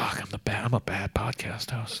 Fuck, I'm a bad podcast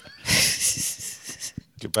host.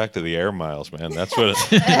 Get back to the air miles, man. That's when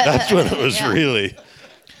it was really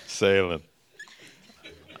sailing.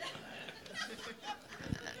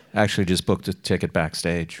 Actually, just booked a ticket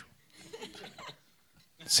backstage.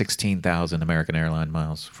 16,000 American airline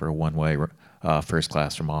miles for a one-way first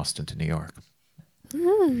class from Austin to New York.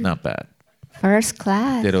 Not bad. First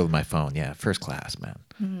class. Did it with my phone. Yeah, first class,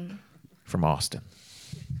 man. From Austin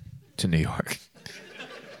to New York.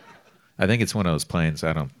 I think it's one of those planes.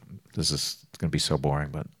 This is going to be so boring,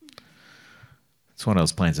 but it's one of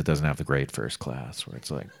those planes that doesn't have the great first class, where it's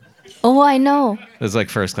like, Oh, I know. it's like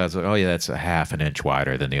first class. Like, oh yeah, that's a half an inch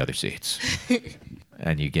wider than the other seats.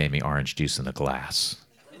 And you gave me orange juice in the glass.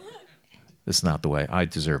 This is not the way. I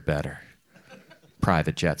deserve better.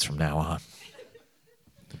 Private jets from now on.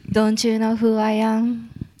 Don't you know who I am?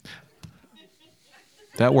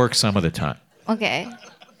 That works some of the time. Okay.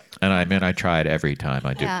 And I try it every time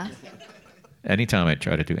I do. Yeah. Anytime I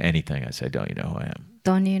try to do anything, I say, don't you know who I am?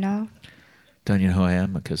 Don't you know? Don't you know who I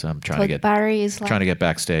am? Because I'm trying Todd Barry is like to get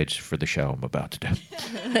backstage for the show I'm about to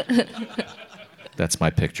do. That's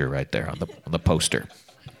my picture right there on the poster.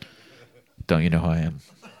 Don't you know who I am?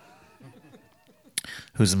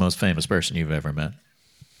 Who's the most famous person you've ever met?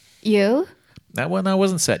 you. I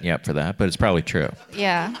wasn't setting you up for that, but it's probably true.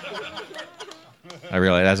 Yeah. I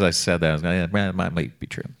realized as I said that, I was going, yeah, it might be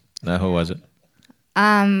true. Now, who was it?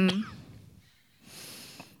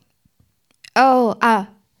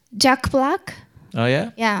 Jack Black. Oh,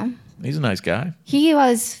 yeah? Yeah. He's a nice guy. He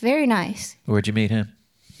was very nice. Where'd you meet him?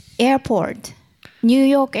 Airport. New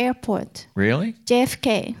York airport. Really?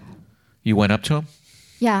 JFK. You went up to him?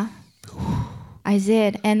 Yeah. I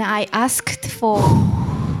did. And I asked for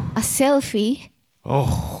a selfie.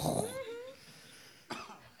 Oh.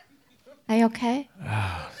 Are you okay?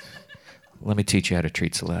 Let me teach you how to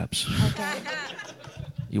treat celebs. Okay.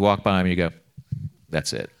 You walk by him, you go,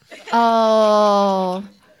 that's it. Oh.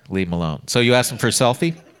 Leave him alone. So you asked him for a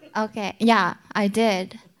selfie? Okay. Yeah, I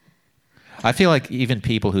did. I feel like even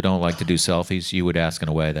people who don't like to do selfies, you would ask in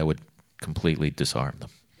a way that would completely disarm them.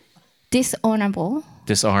 Dishonorable.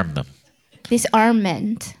 Disarm them.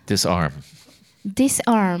 Disarmament. Disarm.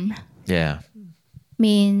 Disarm Yeah.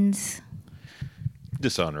 means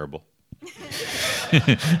Dishonorable.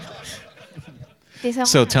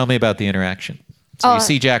 So tell me about the interaction. So you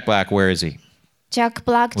see Jack Black, where is he? Jack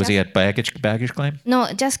Black. Was he at baggage claim?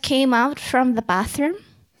 No, just came out from the bathroom.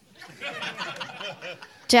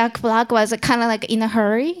 Jack Black was kind of like in a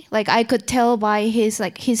hurry. Like I could tell by his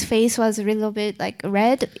face was a little bit like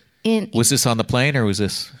red. Was this on the plane or was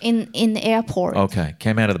this? In the airport. Okay,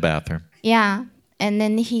 came out of the bathroom. Yeah, and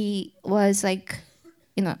then he was like,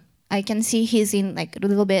 I can see he's in like a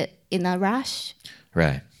little bit in a rush.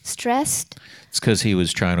 Right. Stressed. It's because he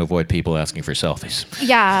was trying to avoid people asking for selfies.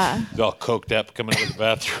 Yeah. He's all coked up coming out of the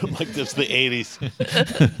bathroom like this the 80s.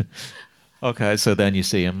 Okay, so then you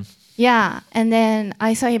see him. Yeah, and then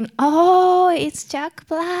I saw him. Oh, it's Jack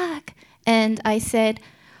Black. And I said,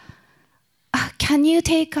 can you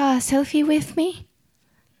take a selfie with me?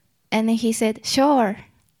 And then he said, sure.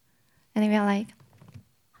 And we were like,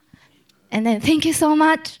 and then thank you so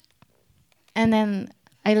much. And then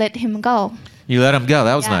I let him go. You let him go.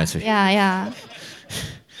 That was nice of you. Yeah.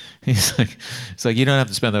 He's like, you don't have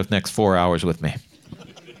to spend the next 4 hours with me.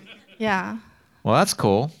 Yeah. Well, that's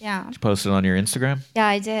cool. Yeah. Did you post it on your Instagram? Yeah,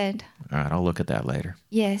 I did. All right, I'll look at that later.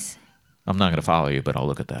 Yes. I'm not going to follow you, but I'll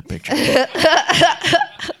look at that picture.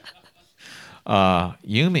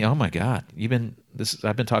 Yumi, oh my God,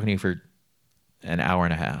 I've been talking to you for an hour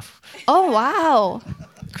and a half. Oh wow,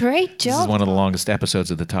 great job. This is one of the longest episodes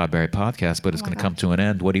of the Todd Barry podcast, but it's going to come to an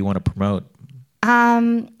end. What do you want to promote?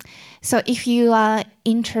 So if you are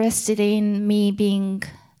interested in me being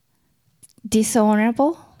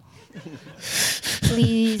dishonorable,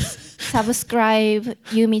 please subscribe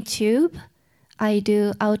YumiTube. I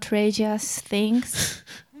do outrageous things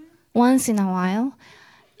once in a while.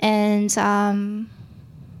 And I'm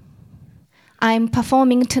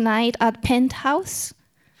performing tonight at Penthouse.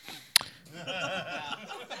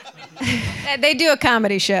 They do a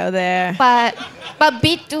comedy show there. But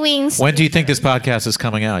between... When do you think this podcast is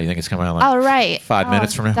coming out? You think it's coming out like all right. 5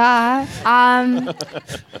 minutes from now?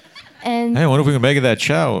 And Hey, what if we can make it that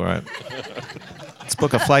show? All right. Let's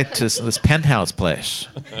book a flight to this Penthouse place.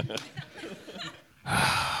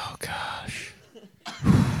 Oh, gosh.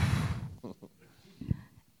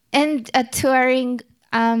 And touring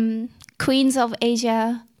Queens of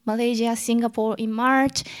Asia, Malaysia, Singapore in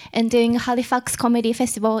March, and doing Halifax Comedy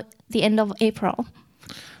Festival the end of April.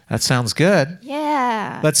 That sounds good.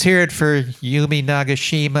 Yeah. Let's hear it for Yumi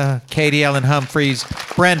Nagashima, Katie Ellen Humphreys,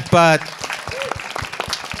 Brent Butt.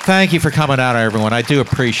 Thank you for coming out, everyone. I do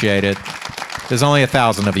appreciate it. There's only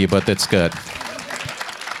 1,000 of you, but that's good.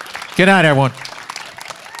 Good night, everyone.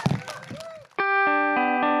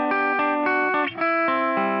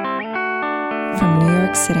 From New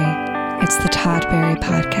York City It's the Todd Berry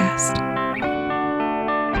Podcast.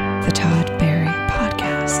 The Todd Berry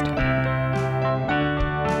Podcast.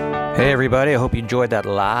 Hey, everybody. I hope you enjoyed that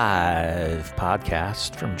live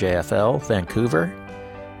podcast from JFL, Vancouver.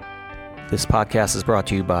 This podcast is brought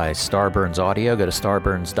to you by Starburns Audio. Go to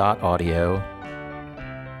starburns.audio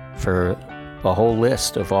for a whole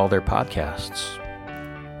list of all their podcasts.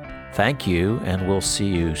 Thank you, and we'll see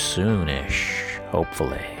you soonish,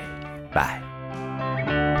 hopefully. Bye.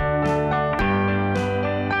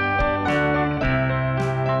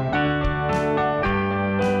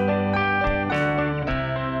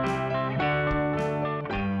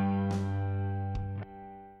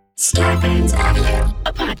 Starburns Audio,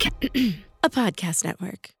 a podcast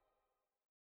network.